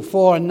 2,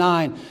 4, and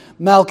 9.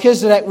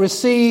 Melchizedek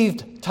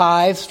received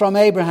tithes from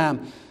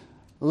Abraham.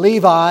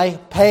 Levi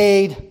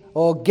paid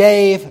or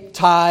gave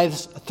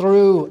tithes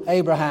through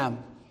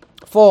Abraham.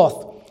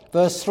 Fourth,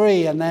 verse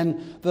 3, and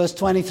then verse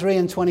 23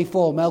 and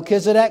 24.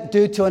 Melchizedek,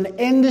 due to an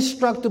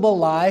indestructible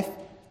life,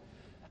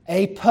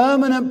 a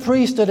permanent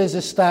priesthood is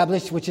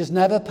established, which is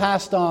never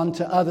passed on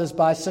to others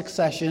by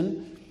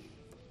succession.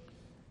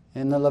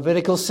 In the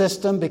Levitical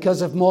system,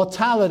 because of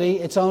mortality,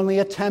 it's only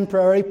a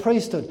temporary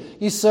priesthood.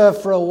 You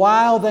serve for a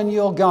while, then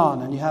you're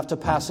gone, and you have to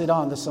pass it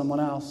on to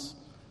someone else.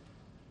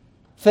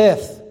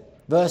 Fifth,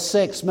 verse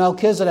 6,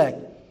 Melchizedek,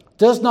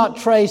 does not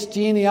trace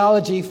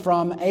genealogy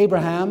from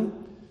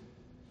Abraham.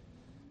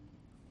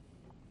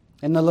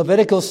 In the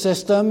Levitical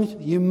system,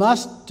 you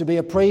must, to be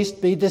a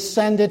priest, be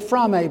descended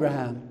from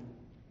Abraham.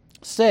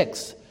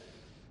 6.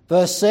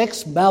 Verse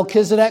 6,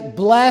 Melchizedek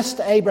blessed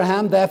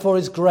Abraham, therefore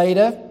is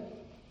greater.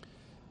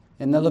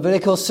 In the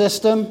Levitical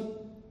system,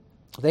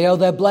 they owe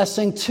their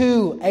blessing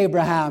to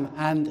Abraham,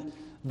 and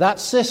that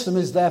system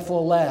is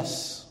therefore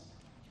less.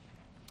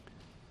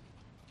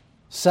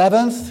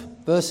 7th,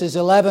 verses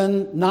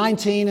 11,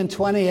 19, and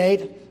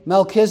 28,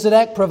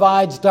 Melchizedek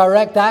provides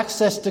direct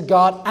access to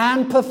God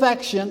and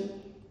perfection.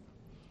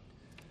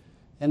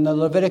 In the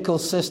Levitical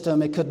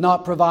system, it could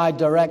not provide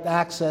direct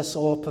access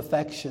or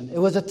perfection. It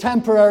was a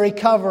temporary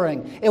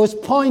covering. It was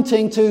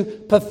pointing to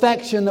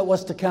perfection that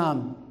was to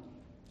come.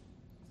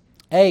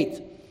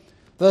 8.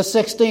 Verse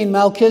 16,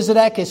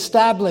 Melchizedek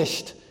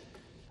established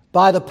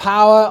by the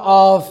power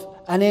of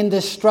an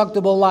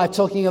indestructible life,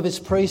 talking of his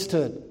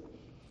priesthood.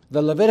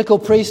 The Levitical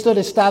priesthood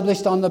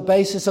established on the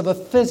basis of a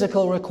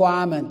physical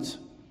requirement.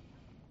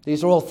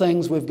 These are all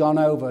things we've gone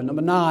over.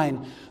 Number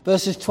 9,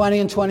 verses 20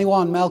 and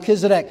 21,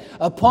 Melchizedek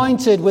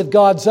appointed with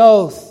God's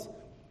oath.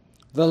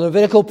 The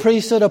Levitical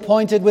priesthood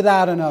appointed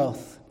without an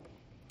oath.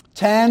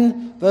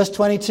 10, verse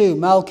 22,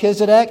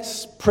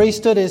 Melchizedek's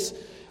priesthood is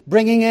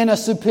bringing in a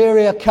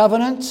superior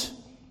covenant.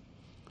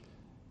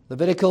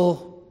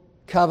 Levitical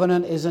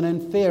covenant is an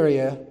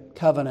inferior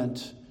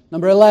covenant.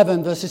 Number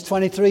 11, verses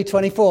 23,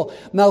 24,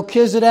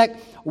 Melchizedek,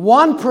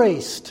 one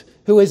priest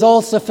who is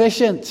all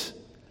sufficient.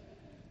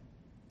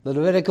 The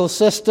Levitical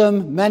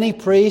system, many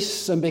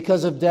priests, and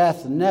because of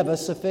death, never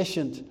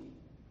sufficient.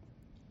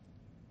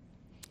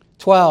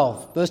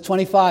 12, verse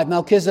 25,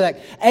 Melchizedek,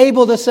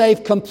 able to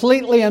save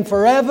completely and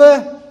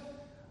forever.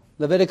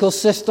 Levitical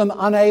system,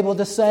 unable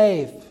to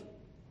save.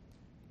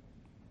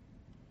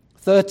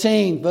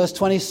 13, verse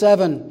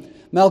 27,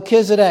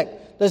 Melchizedek,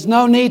 there's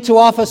no need to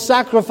offer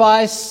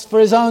sacrifice for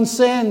his own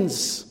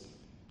sins.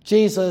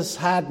 Jesus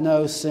had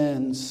no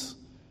sins.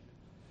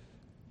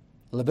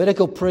 The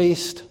Levitical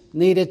priest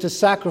needed to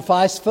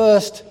sacrifice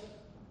first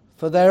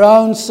for their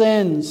own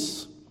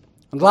sins.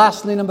 And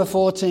lastly, number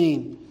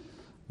 14,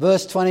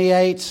 verse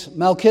 28,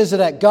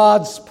 Melchizedek,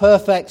 God's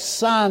perfect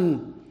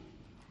son.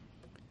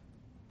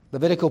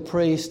 Levitical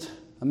priest,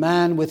 a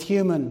man with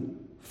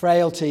human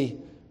frailty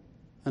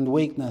and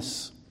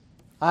weakness.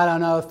 I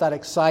don't know if that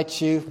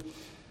excites you,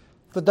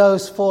 but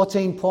those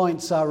 14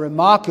 points are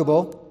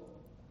remarkable,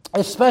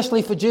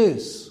 especially for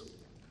Jews.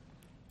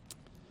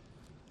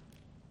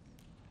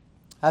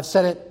 I've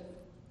said it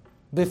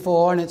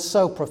before, and it's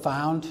so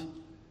profound.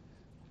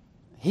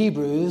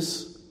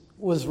 Hebrews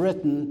was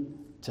written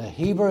to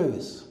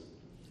Hebrews.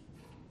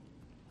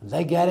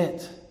 They get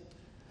it.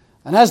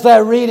 And as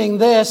they're reading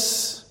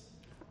this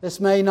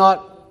may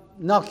not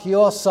knock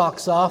your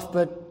socks off,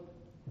 but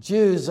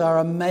Jews are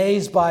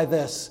amazed by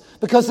this,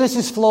 because this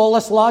is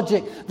flawless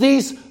logic.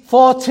 These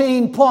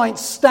 14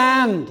 points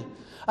stand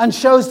and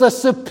shows the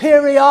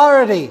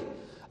superiority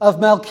of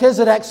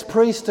Melchizedek's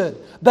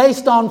priesthood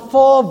based on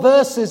 4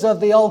 verses of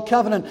the Old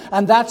Covenant,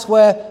 and that's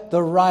where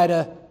the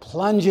writer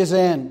plunges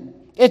in.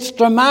 It's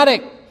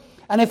dramatic,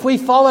 and if we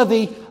follow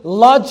the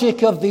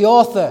logic of the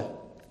author,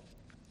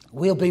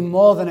 we'll be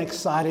more than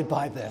excited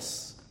by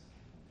this.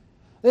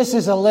 This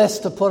is a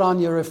list to put on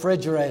your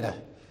refrigerator.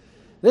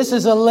 This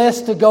is a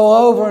list to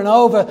go over and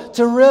over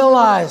to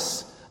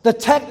realize the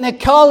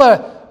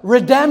technicolor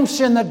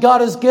redemption that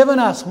God has given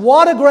us.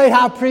 What a great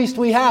high priest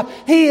we have.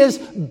 He is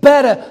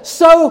better,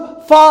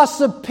 so far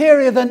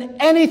superior than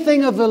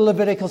anything of the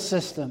Levitical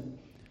system.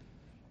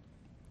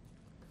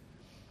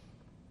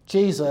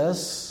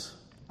 Jesus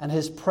and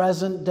his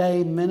present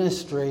day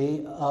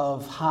ministry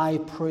of high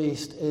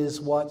priest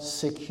is what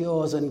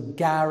secures and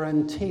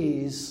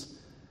guarantees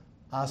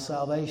our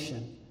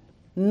salvation.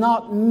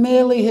 Not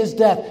merely his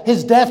death.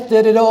 His death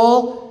did it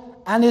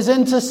all, and his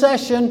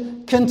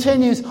intercession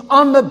continues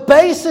on the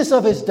basis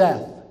of his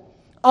death,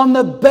 on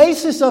the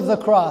basis of the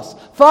cross.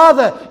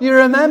 Father, you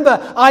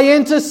remember, I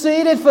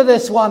interceded for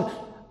this one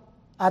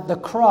at the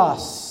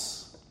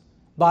cross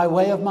by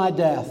way of my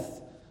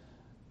death,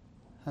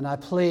 and I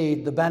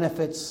plead the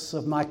benefits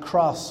of my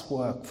cross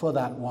work for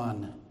that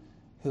one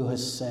who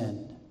has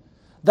sinned.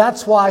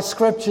 That's why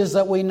scriptures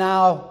that we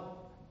now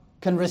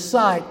can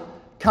recite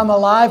come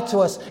alive to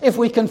us. If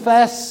we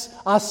confess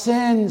our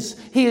sins,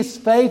 he is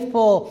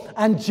faithful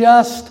and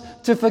just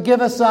to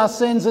forgive us our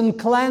sins and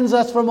cleanse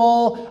us from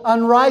all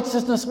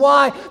unrighteousness.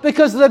 Why?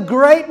 Because of the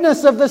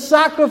greatness of the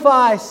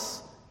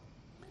sacrifice.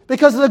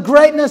 Because of the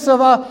greatness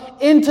of our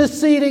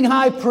interceding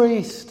high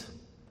priest.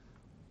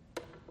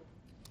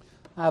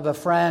 I have a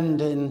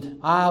friend in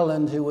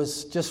Ireland who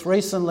was just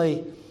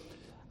recently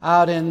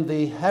out in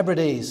the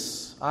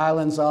Hebrides,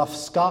 islands off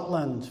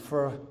Scotland,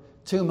 for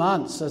 2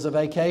 months as a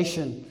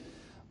vacation.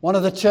 One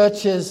of the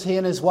churches he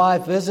and his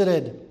wife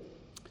visited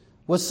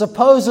was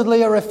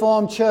supposedly a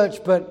Reformed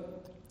church,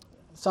 but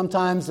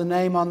sometimes the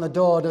name on the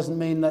door doesn't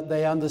mean that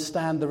they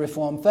understand the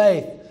Reformed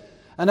faith.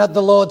 And at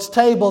the Lord's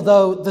table,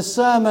 though the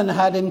sermon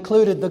had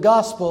included the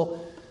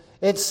gospel,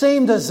 it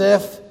seemed as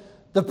if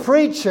The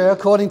preacher,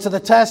 according to the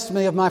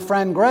testimony of my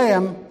friend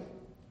Graham,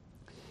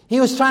 he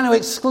was trying to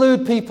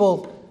exclude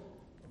people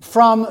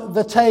from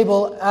the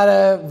table at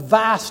a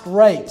vast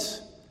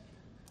rate.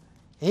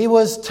 He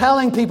was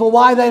telling people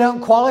why they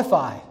don't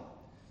qualify.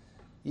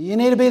 You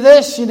need to be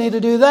this, you need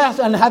to do that,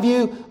 and have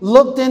you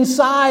looked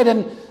inside?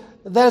 And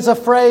there's a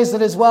phrase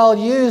that is well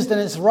used, and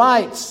it's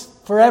right.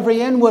 For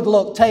every inward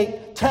look,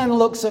 take 10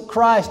 looks at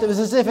Christ. It was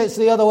as if it's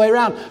the other way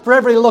around. For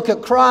every look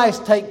at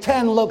Christ, take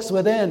 10 looks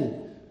within.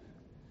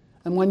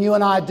 And when you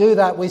and I do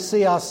that, we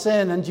see our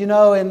sin. And you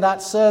know, in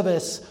that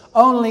service,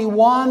 only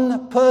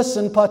one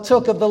person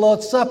partook of the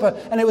Lord's Supper,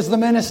 and it was the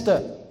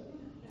minister.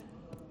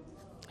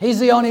 He's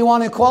the only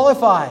one who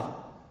qualified.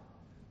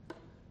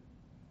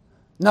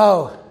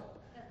 No.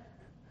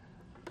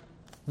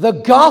 The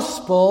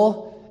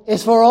gospel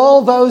is for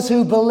all those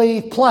who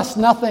believe, plus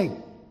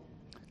nothing.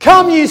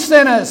 Come, you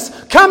sinners,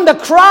 come to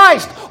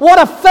Christ. What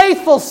a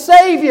faithful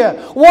Savior.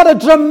 What a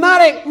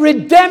dramatic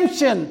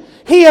redemption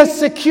He has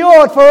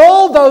secured for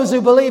all those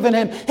who believe in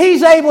Him.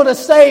 He's able to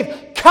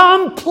save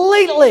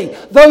completely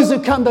those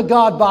who come to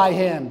God by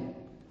Him.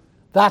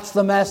 That's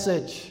the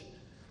message.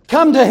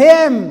 Come to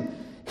Him.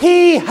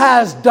 He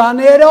has done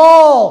it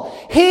all.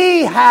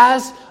 He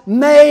has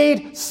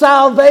made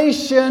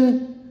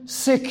salvation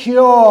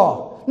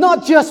secure.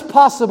 Not just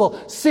possible,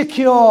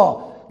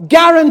 secure,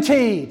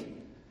 guaranteed.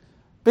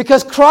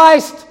 Because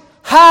Christ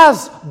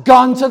has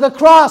gone to the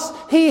cross.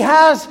 He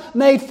has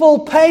made full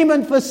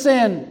payment for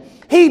sin.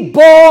 He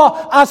bore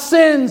our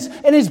sins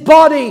in His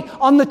body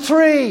on the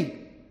tree.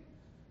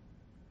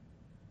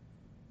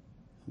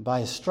 By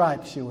His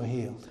stripes you were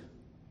healed.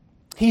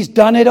 He's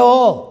done it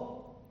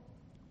all.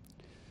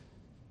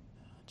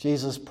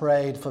 Jesus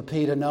prayed for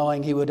Peter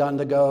knowing he would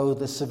undergo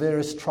the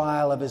severest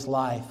trial of his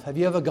life. Have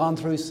you ever gone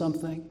through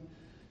something?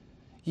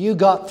 You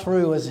got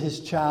through as His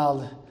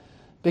child.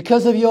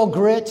 Because of your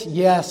grit?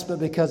 Yes, but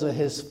because of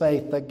His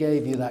faith that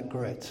gave you that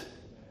grit.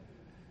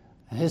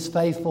 And His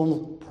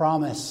faithful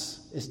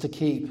promise is to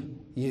keep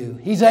you.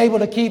 He's able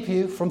to keep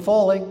you from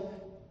falling,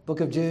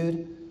 Book of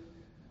Jude,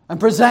 and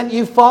present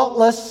you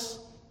faultless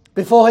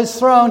before His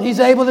throne. He's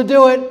able to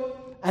do it,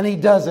 and He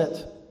does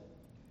it.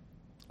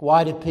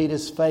 Why did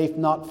Peter's faith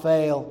not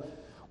fail?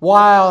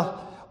 Why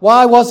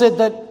was it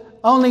that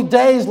only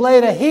days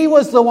later he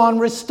was the one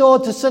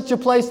restored to such a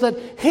place that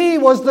he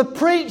was the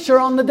preacher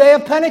on the day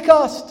of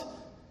Pentecost?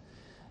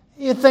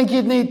 You'd think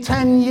you'd need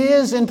 10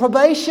 years in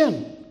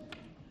probation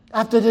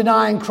after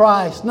denying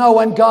Christ. No,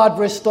 when God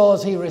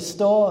restores, He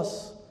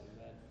restores.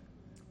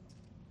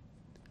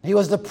 He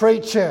was the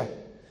preacher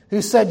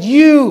who said,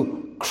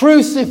 "You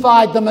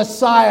crucified the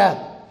Messiah,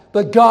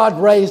 but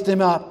God raised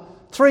Him up."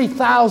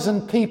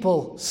 3,000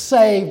 people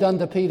saved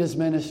under Peter's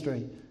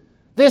ministry.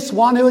 This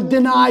one who had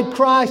denied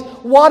Christ.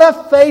 What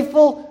a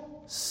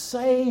faithful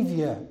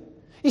Savior.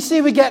 You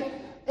see, we get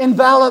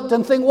enveloped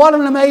and think, what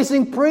an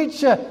amazing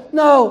preacher.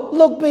 No,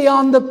 look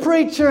beyond the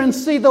preacher and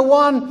see the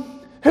one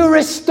who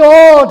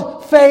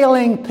restored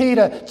failing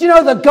Peter. Do you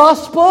know the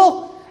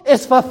gospel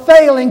is for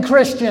failing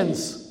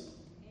Christians?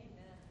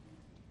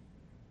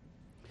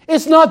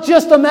 It's not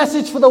just a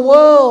message for the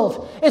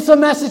world. It's a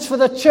message for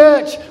the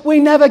church. We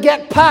never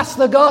get past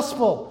the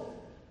gospel.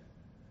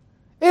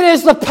 It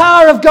is the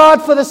power of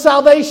God for the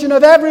salvation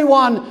of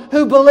everyone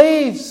who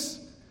believes.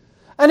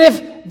 And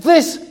if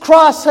this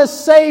cross has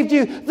saved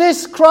you,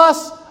 this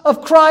cross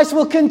of Christ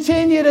will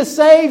continue to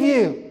save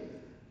you.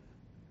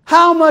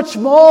 How much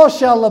more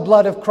shall the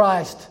blood of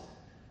Christ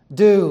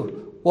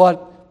do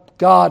what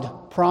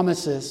God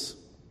promises?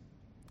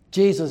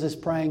 Jesus is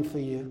praying for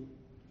you.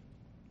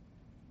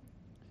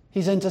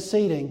 He's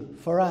interceding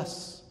for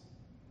us.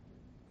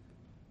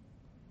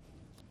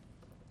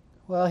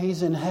 Well,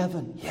 He's in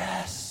heaven.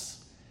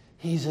 Yes.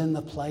 He's in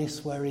the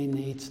place where He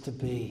needs to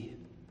be.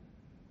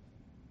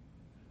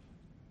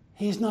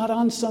 He's not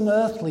on some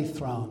earthly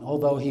throne,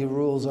 although He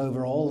rules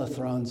over all the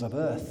thrones of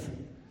earth.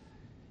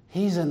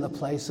 He's in the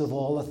place of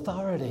all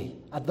authority,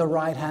 at the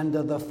right hand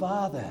of the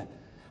Father,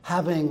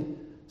 having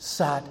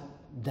sat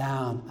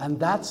down. And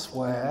that's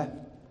where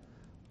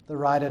the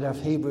writer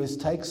of Hebrews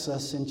takes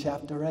us in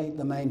chapter 8.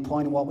 The main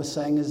point of what we're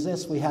saying is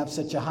this: we have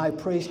such a high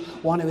priest,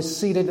 one who is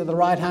seated at the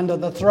right hand of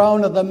the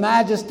throne of the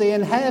majesty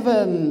in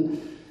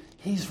heaven.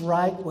 He's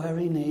right where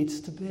He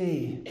needs to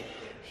be.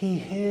 He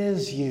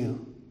hears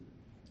you.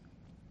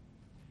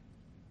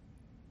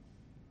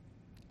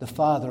 The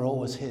Father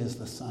always hears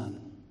the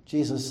Son.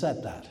 Jesus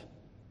said that.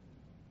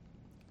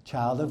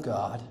 Child of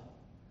God,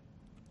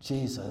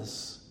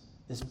 Jesus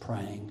is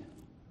praying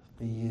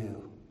for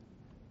you.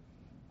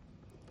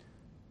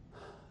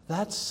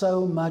 That's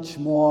so much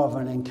more of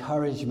an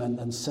encouragement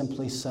than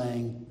simply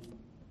saying,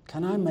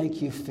 "Can I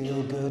make you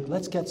feel good?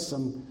 Let's get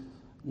some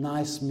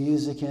nice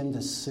music in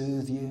to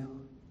soothe you.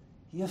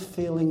 You're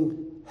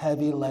feeling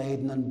heavy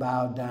laden and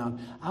bowed down.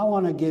 I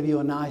want to give you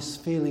a nice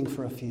feeling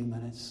for a few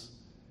minutes."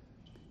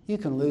 You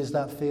can lose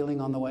that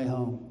feeling on the way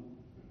home.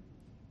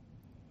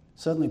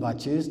 Certainly by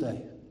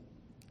Tuesday.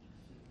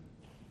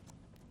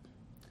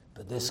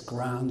 But this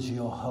grounds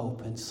your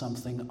hope in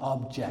something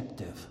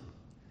objective.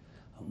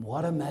 And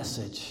what a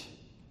message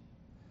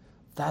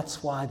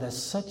That's why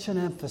there's such an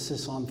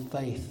emphasis on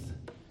faith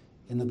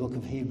in the book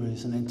of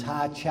Hebrews, an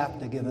entire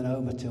chapter given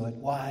over to it.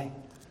 Why?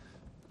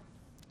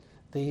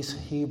 These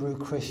Hebrew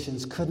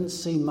Christians couldn't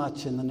see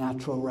much in the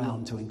natural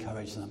realm to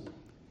encourage them.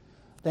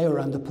 They were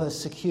under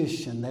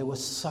persecution. They were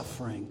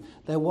suffering.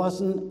 There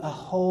wasn't a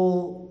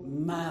whole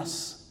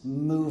mass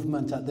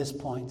movement at this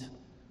point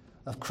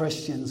of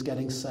Christians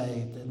getting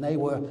saved. And they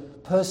were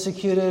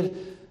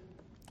persecuted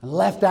and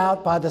left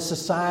out by the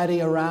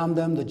society around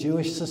them, the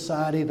Jewish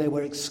society. They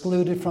were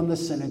excluded from the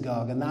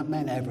synagogue, and that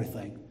meant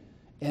everything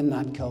in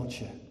that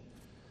culture.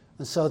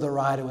 And so the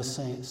writer was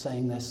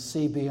saying this: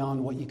 see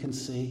beyond what you can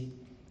see.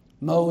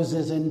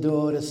 Moses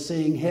endured as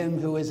seeing him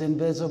who is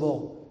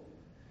invisible.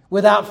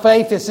 Without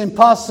faith, it's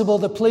impossible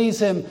to please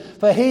him.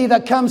 For he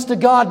that comes to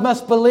God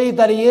must believe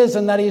that he is,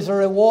 and that he's a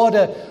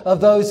rewarder of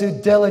those who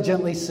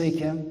diligently seek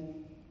him.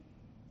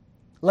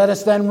 Let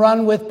us then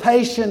run with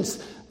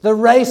patience the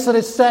race that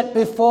is set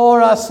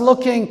before us,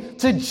 looking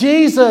to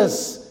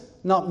Jesus,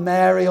 not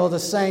Mary or the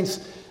saints.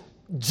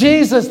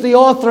 Jesus, the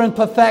author and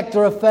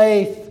perfecter of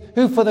faith,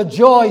 who for the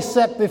joy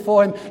set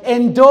before him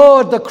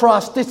endured the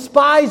cross,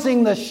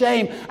 despising the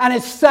shame, and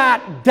is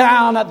sat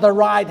down at the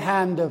right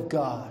hand of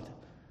God.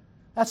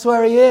 That's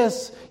where he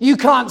is. You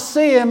can't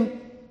see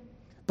him,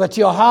 but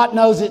your heart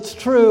knows it's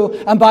true.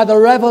 And by the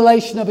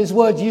revelation of his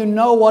word, you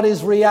know what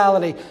is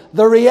reality.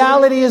 The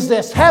reality is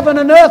this: heaven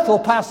and earth will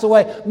pass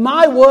away.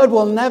 My word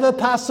will never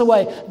pass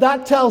away.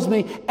 That tells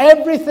me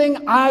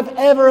everything I've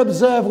ever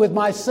observed with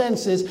my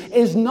senses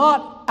is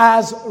not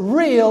as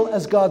real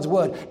as God's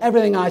word.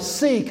 Everything I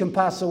see can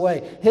pass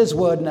away. His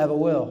word never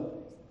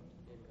will.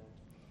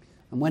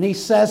 And when he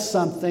says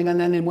something, and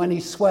then when he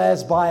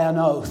swears by an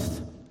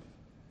oath,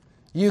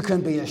 you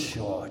can be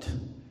assured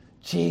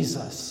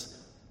Jesus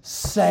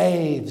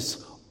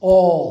saves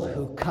all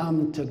who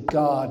come to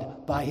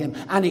God by him,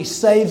 and he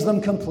saves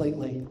them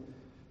completely.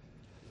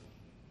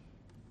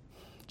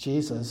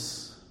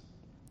 Jesus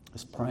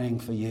is praying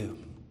for you.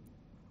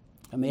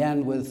 Let me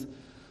end with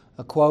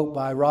a quote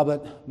by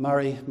Robert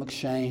Murray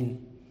M'Cheyne,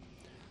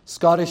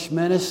 Scottish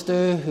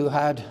minister who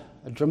had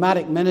a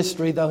dramatic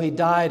ministry, though he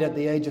died at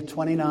the age of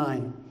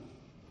 29.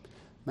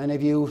 Many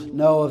of you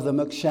know of the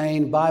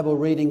M'Cheyne Bible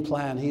reading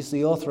plan. He's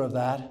the author of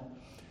that.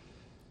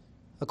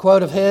 A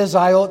quote of his: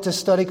 I ought to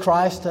study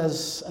Christ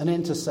as an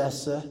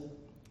intercessor.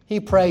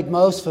 He prayed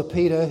most for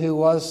Peter, who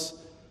was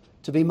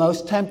to be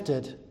most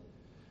tempted.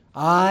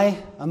 I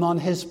am on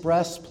his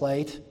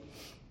breastplate.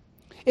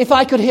 If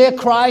I could hear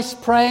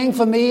Christ praying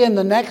for me in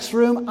the next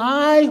room,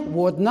 I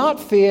would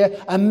not fear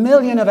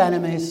 1,000,000 of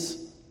enemies.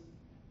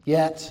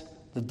 Yet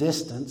the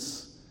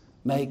distance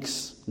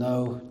makes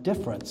no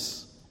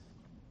difference.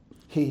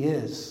 He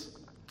is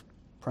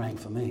praying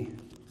for me.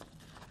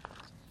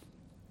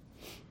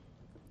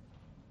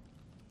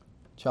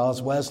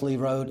 Charles Wesley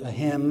wrote a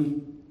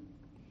hymn,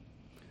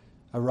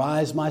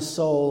 Arise, my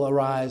soul,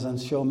 arise. I'm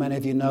sure many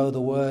of you know the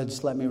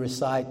words. Let me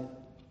recite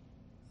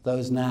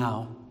those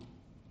now.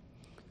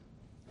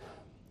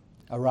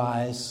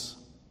 Arise,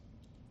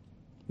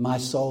 my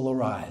soul,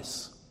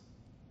 arise.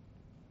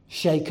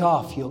 Shake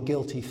off your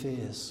guilty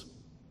fears.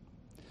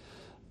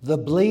 The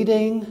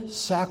bleeding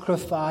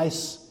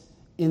sacrifice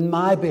in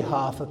my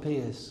behalf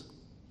appears.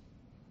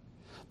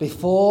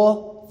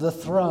 Before the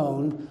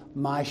throne,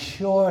 my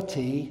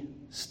surety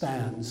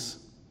stands.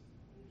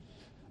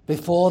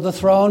 Before the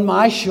throne,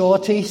 my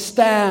surety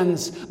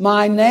stands.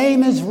 My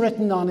name is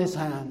written on his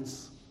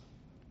hands.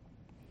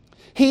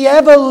 He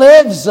ever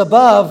lives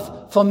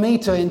above for me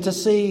to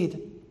intercede.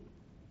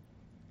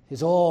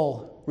 His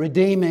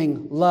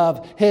all-redeeming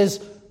love, his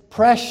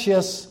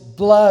precious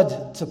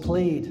blood to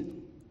plead.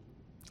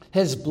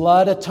 His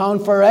blood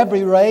atoned for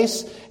every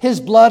race. His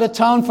blood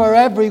atoned for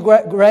every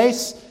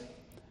grace,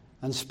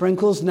 and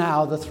sprinkles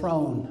now the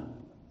throne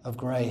of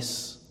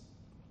grace.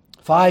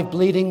 5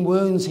 bleeding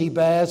wounds he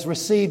bears,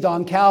 received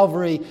on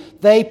Calvary.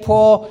 They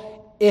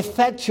pour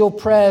effectual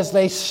prayers.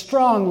 They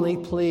strongly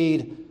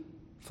plead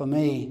for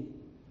me.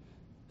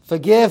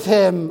 Forgive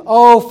him,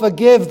 oh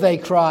forgive, they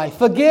cry.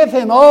 Forgive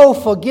him, oh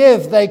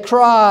forgive, they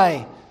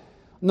cry.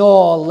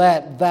 Nor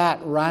let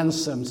that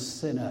ransomed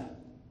sinner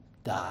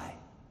die.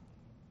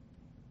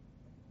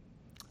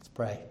 Let's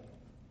pray.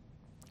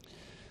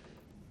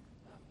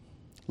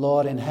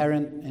 Lord,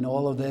 inherent in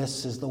all of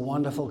this is the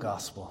wonderful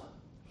gospel.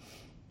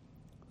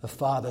 The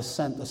Father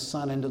sent the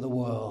Son into the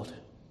world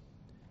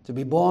to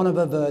be born of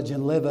a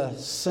virgin, live a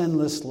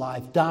sinless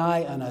life,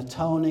 die an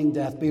atoning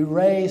death, be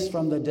raised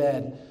from the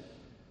dead,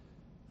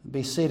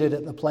 be seated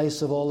at the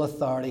place of all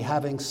authority,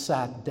 having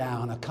sat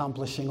down,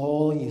 accomplishing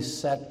all you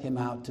set him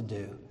out to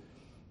do.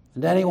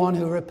 And anyone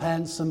who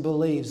repents and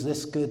believes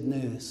this good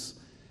news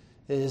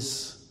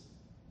is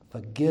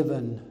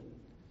forgiven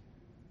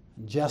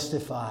and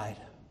justified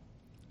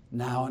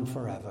now and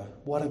forever.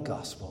 What a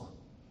gospel.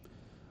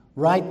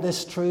 Write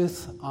this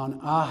truth on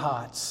our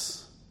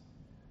hearts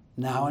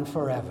now and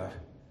forever.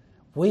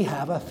 We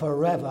have a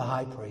forever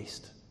high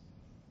priest.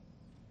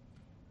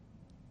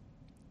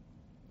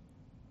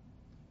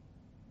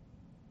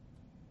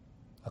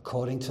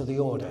 According to the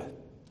order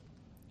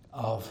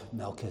of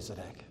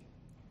Melchizedek.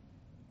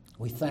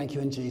 We thank you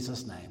in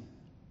Jesus' name.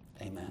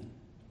 Amen.